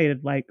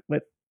fascinated like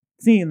with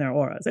seeing their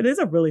auras. It is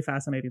a really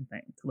fascinating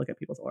thing to look at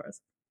people's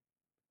auras.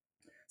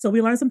 So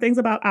we learned some things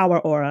about our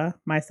aura,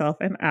 myself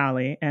and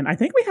Allie, and I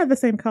think we have the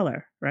same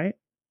color, right?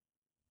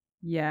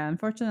 Yeah,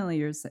 unfortunately,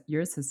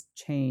 yours has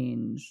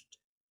changed.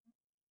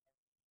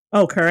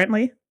 Oh,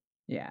 currently?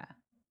 Yeah.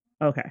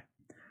 Okay.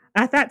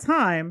 At that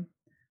time,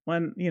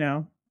 when,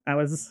 I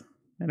was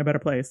in a better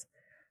place,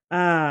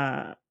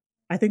 I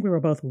think we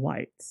were both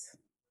white.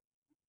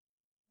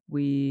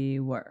 We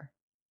were.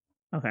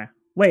 Okay.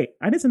 Wait,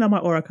 I need to know my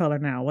aura color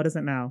now. What is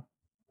it now?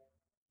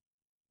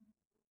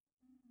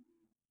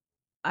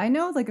 I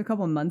know like a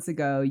couple months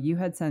ago, you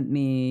had sent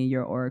me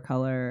your aura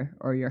color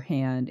or your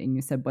hand, and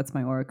you said, "What's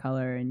my aura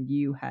color?" And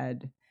you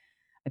had,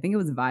 I think it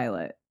was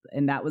violet,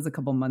 and that was a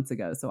couple months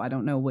ago. So I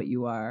don't know what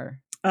you are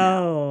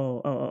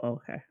now.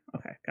 Okay.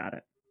 Okay, got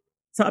it.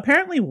 So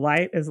apparently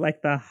white is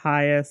like the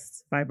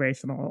highest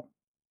vibrational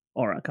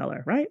aura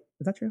color, right?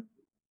 Is that true?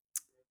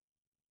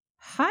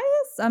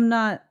 Highest, I'm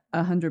not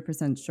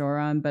 100% sure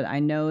on, but I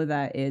know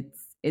that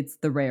it's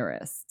the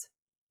rarest.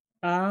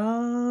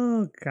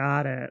 Oh,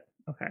 got it.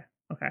 Okay.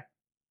 Okay.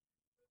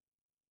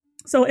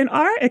 So in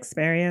our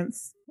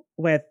experience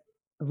with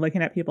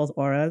looking at people's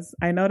auras,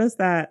 I noticed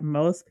that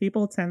most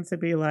people tend to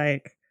be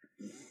like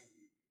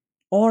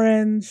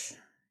orange,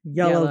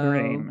 yellow, Yellow,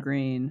 green.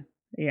 green.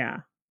 Yeah.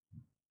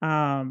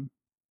 Um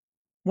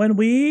when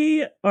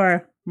we,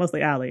 or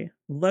mostly Allie,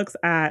 looks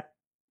at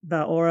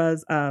the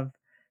auras of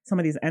some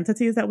of these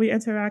entities that we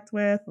interact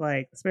with,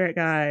 like spirit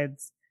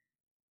guides,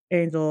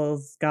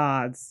 angels,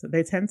 gods,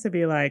 they tend to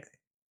be like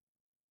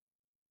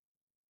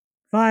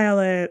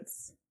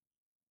violets,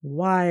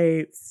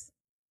 whites,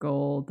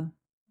 Gold.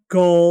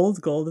 gold.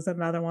 Gold is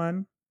another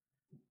one.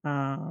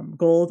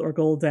 Gold or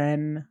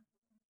golden,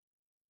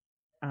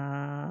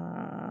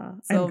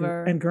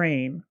 Silver. and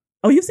green.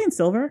 Oh, you've seen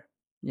silver?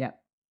 Yeah.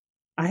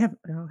 I have.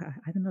 Oh,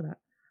 I didn't know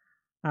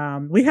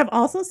that. We have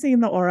also seen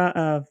the aura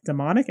of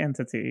demonic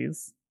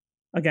entities.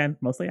 Again,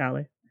 mostly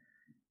Allie.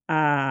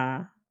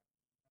 Uh,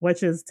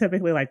 which is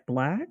typically like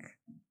black.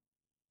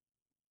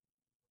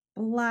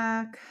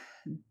 Black,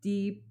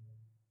 deep,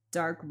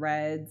 dark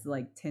reds,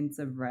 like tints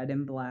of red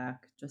and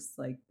black, just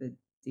like the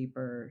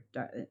deeper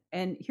dark.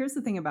 And here's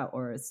the thing about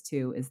auras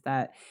too is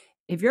that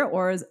if your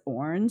aura is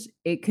orange,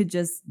 it could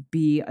just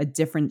be a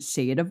different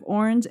shade of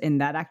orange,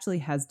 and that actually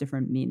has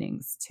different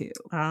meanings too.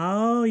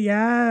 Oh,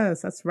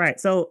 yes, that's right.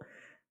 So,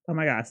 oh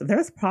my gosh,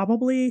 there's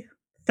probably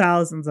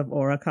thousands of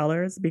aura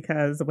colors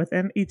because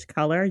within each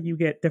color you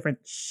get different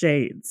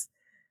shades.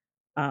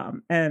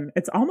 And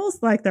it's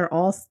almost like they're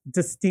all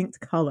distinct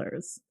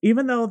colors,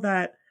 even though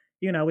that,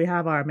 we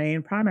have our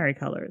main primary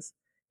colors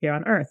here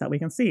on Earth that we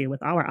can see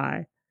with our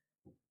eye.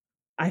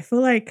 I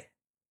feel like,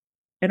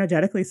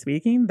 energetically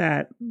speaking,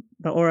 that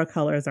the aura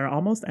colors are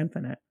almost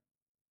infinite.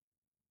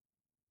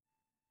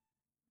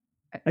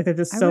 I, Like they're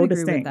just I would so agree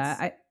with distinct.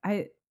 that.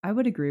 I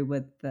would agree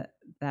with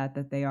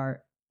that they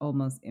are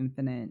almost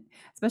infinite,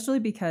 especially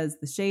because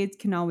the shades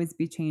can always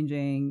be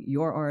changing.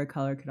 Your aura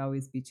color could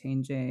always be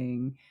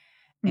changing.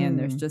 And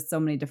there's Mm, just so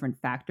many different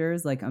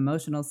factors like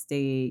emotional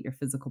state, your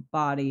physical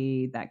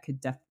body that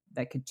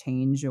could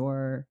change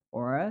your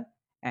aura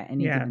at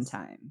any given yes.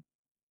 time.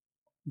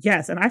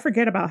 Yes. And I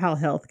forget about how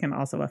health can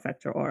also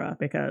affect your aura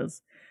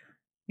because,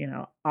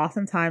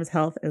 oftentimes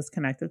health is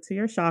connected to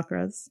your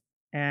chakras,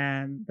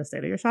 and the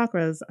state of your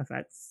chakras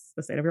affects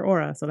the state of your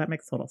aura. So that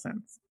makes total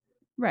sense.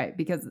 Right,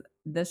 because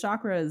the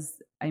chakras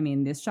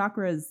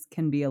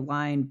can be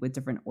aligned with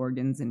different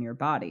organs in your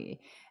body,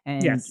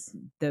 and Yes.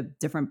 the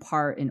different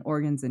part in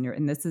organs in your,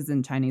 and this is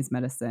in Chinese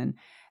medicine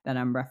that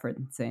I'm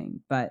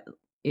referencing, but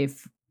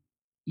if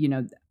you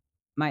know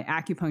my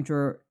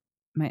acupuncture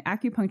my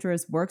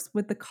acupuncturist works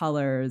with the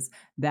colors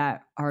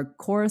that are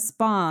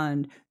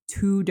correspond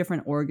to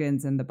different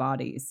organs in the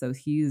body. So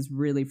he's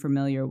really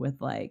familiar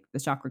with like the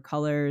chakra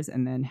colors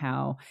and then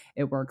how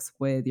it works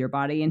with your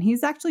body. And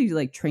he's actually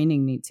like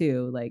training me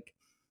too. Like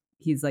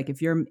he's like, if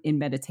you're in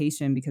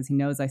meditation, because he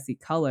knows I see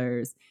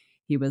colors,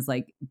 he was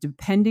like,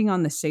 depending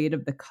on the shade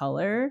of the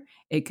color,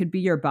 it could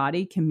be your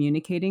body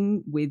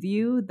communicating with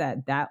you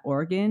that that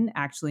organ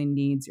actually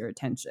needs your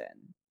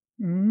attention.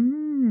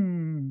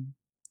 Mm,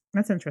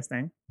 that's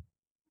interesting.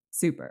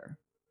 Super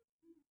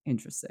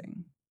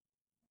interesting.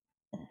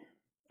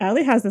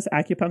 Allie has this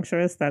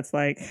acupuncturist that's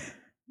like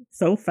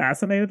so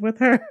fascinated with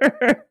her.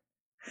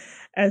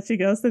 And she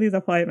goes to these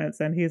appointments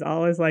and he's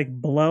always like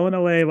blown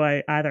away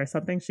by either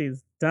something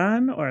she's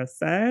done or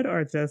said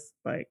or just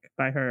like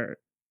by her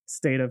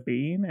state of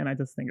being. And I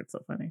just think it's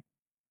so funny.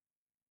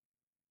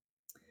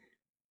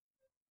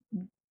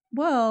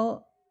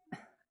 Well,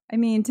 I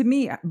mean, to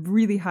me,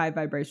 really high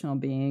vibrational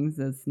beings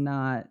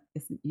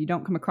you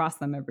don't come across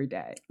them every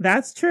day.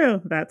 That's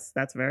true. That's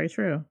very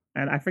true.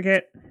 And I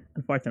forget,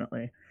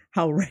 unfortunately,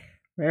 how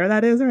rare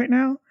that is right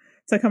now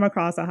to come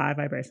across a high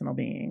vibrational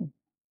being.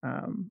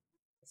 Um,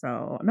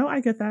 so no,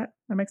 I get that.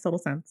 That makes total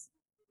sense.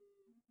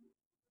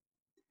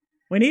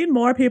 We need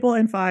more people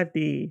in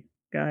 5D,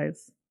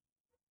 guys.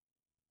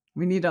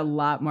 We need a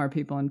lot more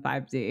people in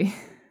 5D.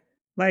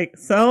 Like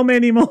so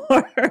many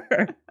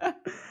more.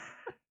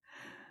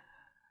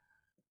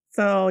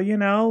 So,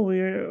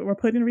 we're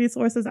putting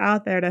resources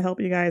out there to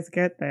help you guys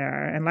get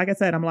there. And like I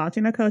said, I'm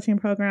launching a coaching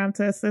program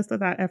to assist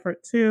with that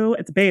effort too.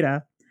 It's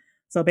beta.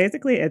 So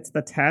basically it's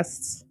the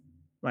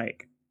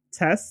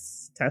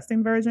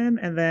testing version.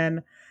 And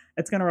then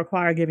it's going to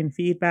require giving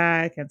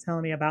feedback and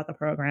telling me about the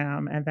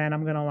program. And then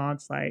I'm going to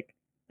launch like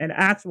an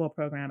actual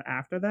program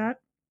after that.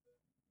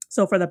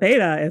 So for the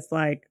beta, it's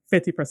like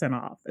 50%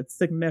 off. It's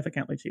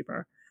significantly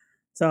cheaper.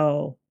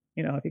 So,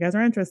 if you guys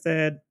are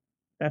interested,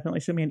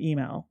 definitely shoot me an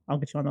email. I'll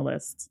get you on the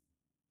list.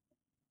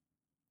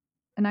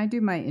 And I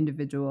do my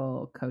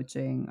individual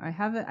coaching.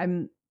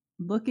 I'm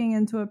looking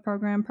into a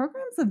program.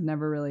 Programs have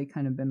never really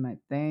kind of been my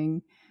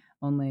thing,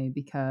 only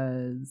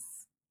because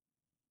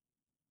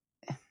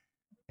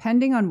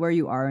depending on where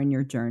you are in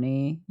your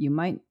journey, you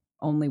might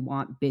only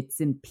want bits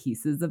and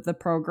pieces of the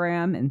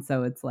program. And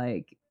so it's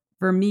like,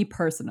 for me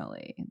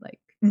personally, like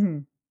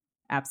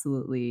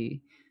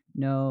absolutely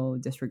no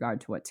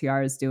disregard to what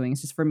Tiara is doing.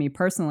 It's just for me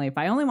personally, if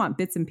I only want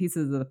bits and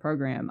pieces of the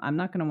program, I'm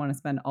not going to want to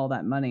spend all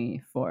that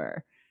money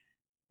for,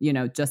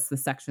 just the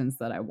sections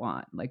that I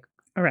want. Like,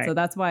 all right. So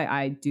that's why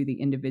I do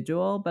the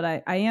individual, but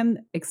I am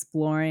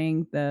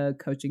exploring the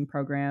coaching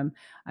program.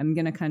 I'm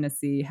going to kind of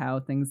see how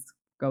things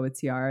go with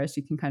Tiara.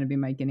 She can kind of be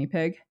my guinea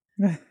pig.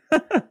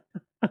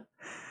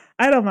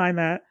 I don't mind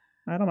that.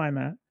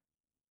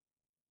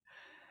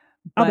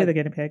 I'll be the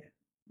guinea pig.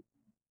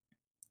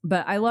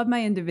 But I love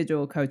my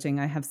individual coaching.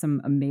 I have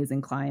some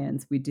amazing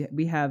clients.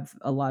 We have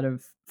a lot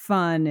of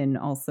fun and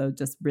also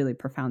just really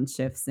profound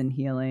shifts in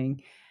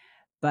healing.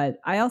 But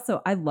I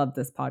love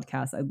this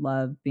podcast. I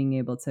love being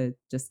able to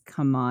just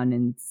come on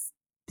and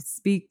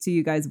speak to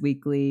you guys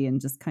weekly and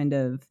just kind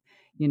of,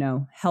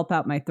 help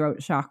out my throat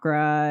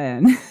chakra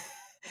and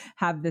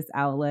have this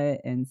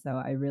outlet. And so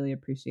I really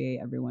appreciate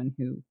everyone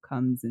who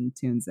comes and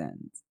tunes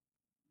in.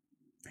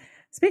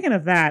 Speaking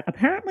of that,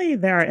 apparently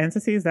there are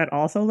entities that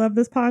also love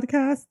this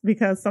podcast,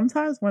 because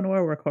sometimes when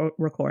we're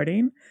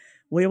recording,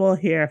 we will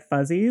hear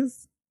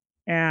fuzzies,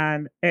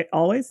 and it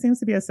always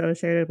seems to be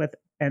associated with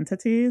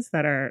entities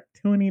that are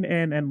tuning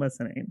in and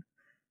listening.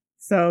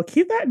 So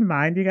keep that in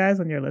mind, you guys,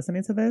 when you're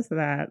listening to this,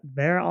 that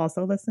they're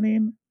also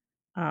listening.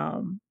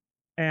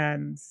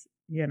 And,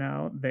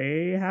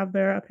 they have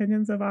their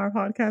opinions of our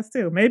podcast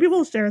too. Maybe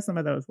we'll share some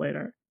of those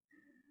later.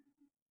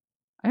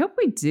 I hope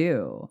we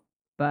do.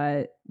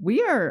 But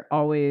we are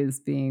always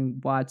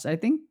being watched. I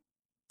think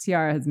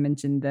Tiara has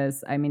mentioned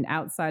this. I mean,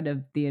 outside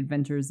of the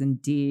adventures in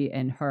D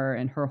and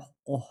her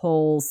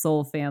whole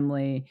soul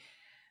family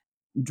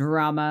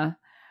drama,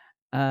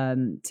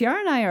 Tiara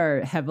and I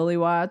are heavily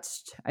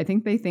watched. I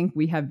think they think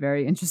we have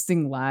very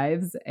interesting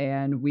lives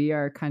and we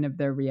are kind of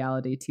their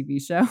reality TV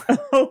show.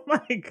 Oh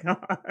my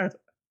God.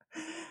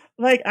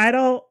 Like, I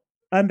don't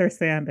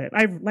understand it.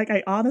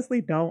 I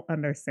honestly don't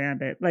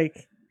understand it.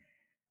 Like,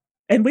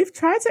 and we've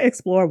tried to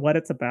explore what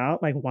it's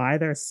about, like why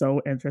they're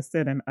so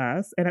interested in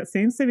us. And it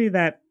seems to be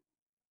that,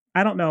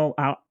 I don't know,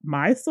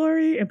 my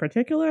story in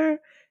particular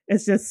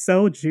is just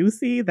so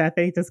juicy that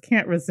they just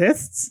can't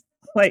resist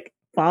like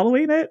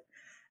following it.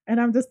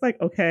 And I'm just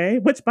like, okay,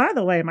 which by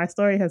the way, my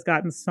story has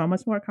gotten so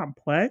much more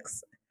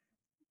complex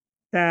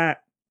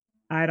that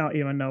I don't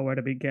even know where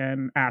to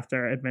begin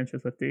after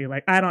Adventures with D.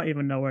 Like, I don't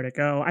even know where to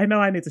go. I know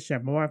I need to share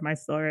more of my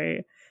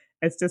story.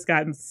 It's just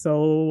gotten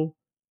so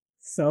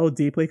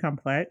deeply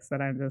complex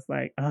that I'm just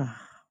like,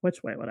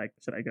 which way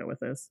should I go with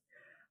this?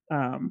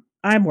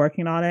 I'm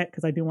working on it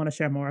because I do want to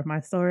share more of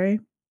my story.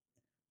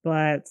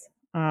 But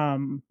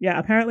yeah,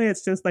 apparently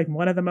it's just like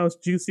one of the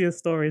most juiciest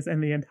stories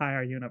in the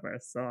entire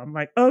universe. So I'm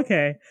like,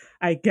 okay,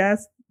 I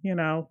guess,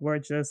 we're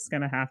just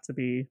going to have to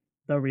be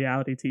the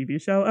reality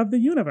TV show of the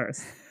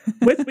universe,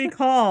 which we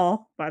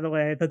call, by the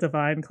way, the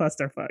Divine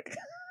Clusterfuck.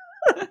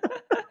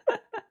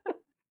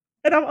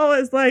 And I'm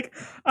always like,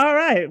 all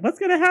right, what's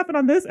going to happen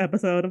on this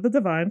episode of the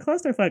Divine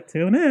Clusterfuck?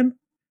 Tune in.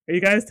 Are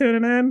you guys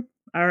tuning in?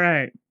 All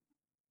right.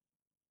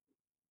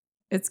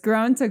 It's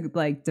grown to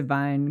like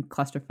Divine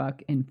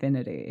Clusterfuck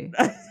Infinity.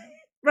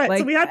 Right. Like,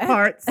 so we had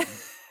parts.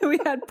 We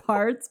had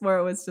parts where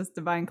it was just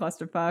Divine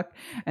Clusterfuck,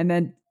 and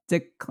then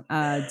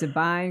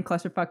Divine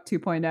Clusterfuck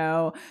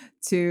 2.0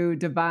 to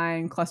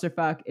Divine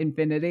Clusterfuck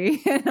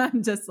Infinity. And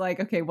I'm just like,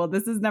 okay, well,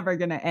 this is never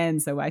going to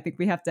end. So I think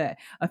we have to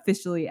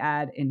officially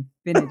add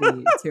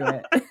infinity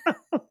to it.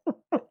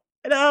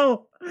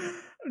 No,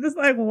 I'm just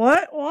like,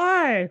 what?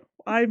 Why?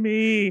 Why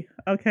me?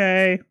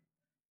 Okay.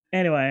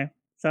 Anyway,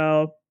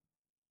 so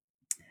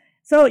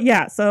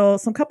yeah, so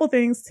some couple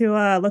things to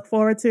look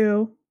forward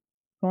to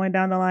going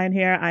down the line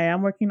here. I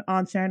am working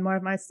on sharing more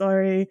of my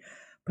story,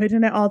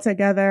 putting it all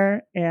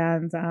together.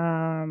 And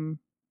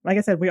like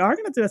I said, we are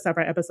going to do a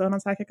separate episode on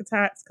psychic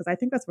attacks because I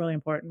think that's really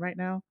important right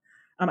now.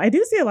 I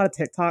do see a lot of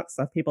TikToks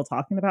of people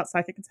talking about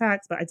psychic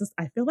attacks, but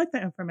I feel like the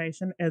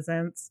information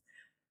isn't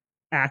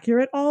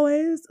accurate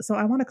always. So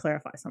I want to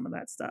clarify some of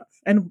that stuff.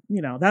 And,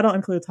 that'll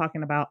include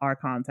talking about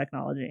Archon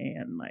technology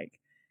and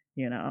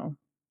you know,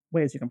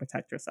 ways you can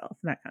protect yourself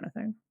and that kind of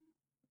thing.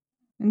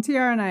 And TR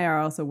and I are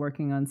also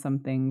working on some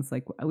things.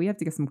 Like, we have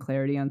to get some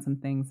clarity on some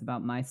things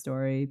about my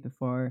story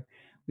before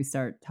we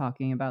start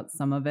talking about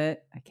some of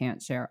it. I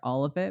can't share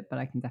all of it, but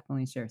I can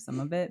definitely share some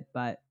of it.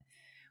 But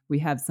we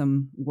have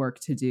some work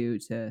to do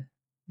to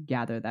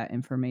gather that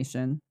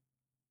information.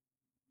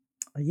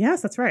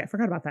 Yes, that's right. I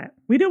forgot about that.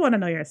 We do want to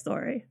know your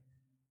story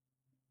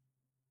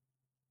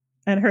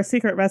and her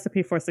secret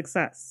recipe for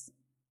success.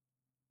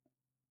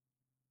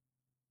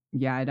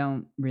 Yeah,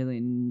 I'm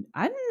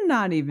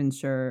not even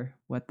sure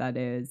what that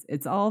is.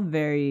 It's all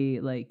very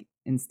like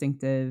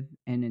instinctive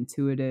and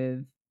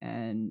intuitive,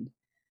 and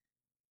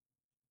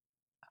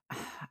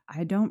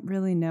I don't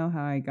really know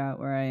how I got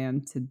where I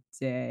am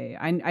today.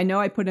 I know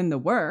I put in the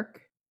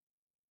work.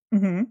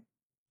 Mm-hmm.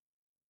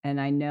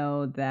 And I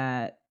know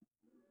that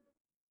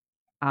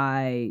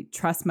I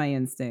trust my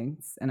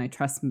instincts and I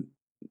trust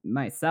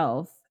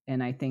myself,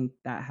 and I think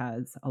that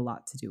has a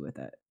lot to do with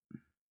it.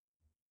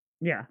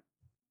 Yeah.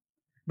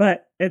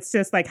 But it's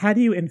just like, how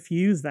do you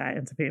infuse that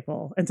into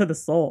people, into the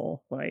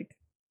soul, like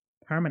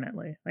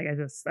permanently?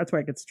 That's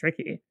where it gets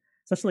tricky,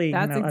 especially,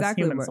 That's us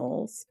exactly human where,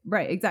 souls.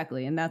 right,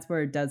 exactly. And that's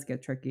where it does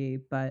get tricky.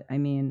 But I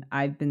mean,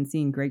 I've been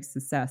seeing great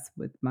success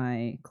with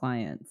my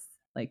clients,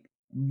 like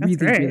That's really,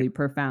 great. really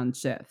profound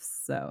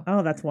shifts. So,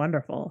 oh, that's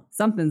wonderful.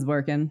 Something's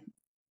working.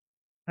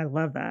 I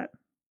love that.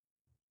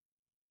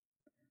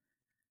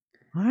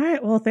 All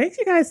right. Well, thank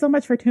you guys so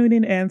much for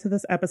tuning in to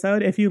this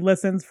episode. If you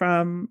listened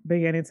from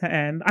beginning to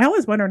end, I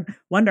always wonder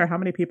how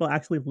many people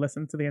actually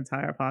listen to the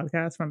entire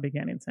podcast from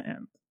beginning to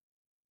end.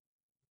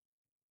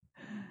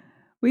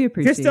 We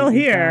appreciate You're still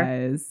here,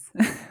 guys.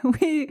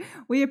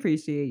 we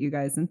appreciate you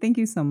guys, and thank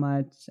you so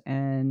much.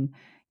 And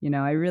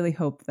I really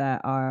hope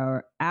that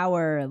our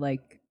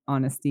like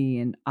honesty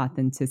and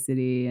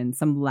authenticity and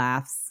some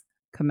laughs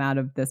come out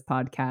of this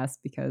podcast,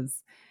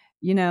 because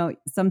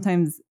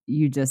sometimes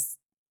you just,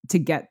 to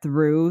get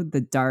through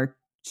the dark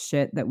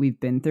shit that we've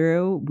been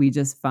through, we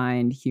just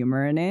find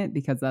humor in it,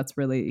 because that's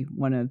really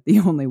one of the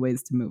only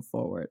ways to move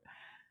forward.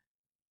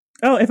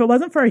 Oh, if it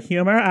wasn't for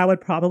humor, I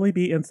would probably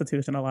be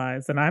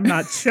institutionalized, and I'm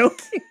not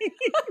joking.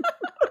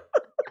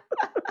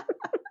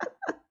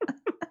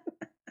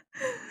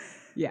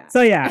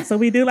 Yeah. So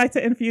we do like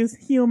to infuse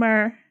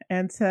humor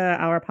into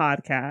our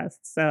podcast.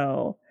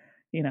 So,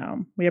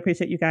 we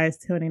appreciate you guys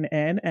tuning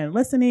in and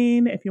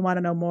listening. If you want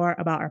to know more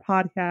about our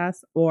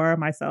podcast or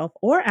myself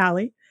or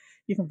Allie,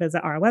 you can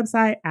visit our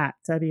website at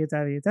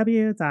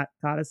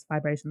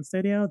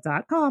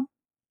www.goddessvibrationstudio.com.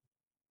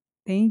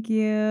 Thank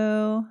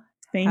you.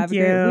 Thank Have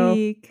you. a great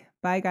week.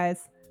 Bye,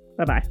 guys.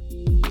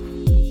 Bye-bye.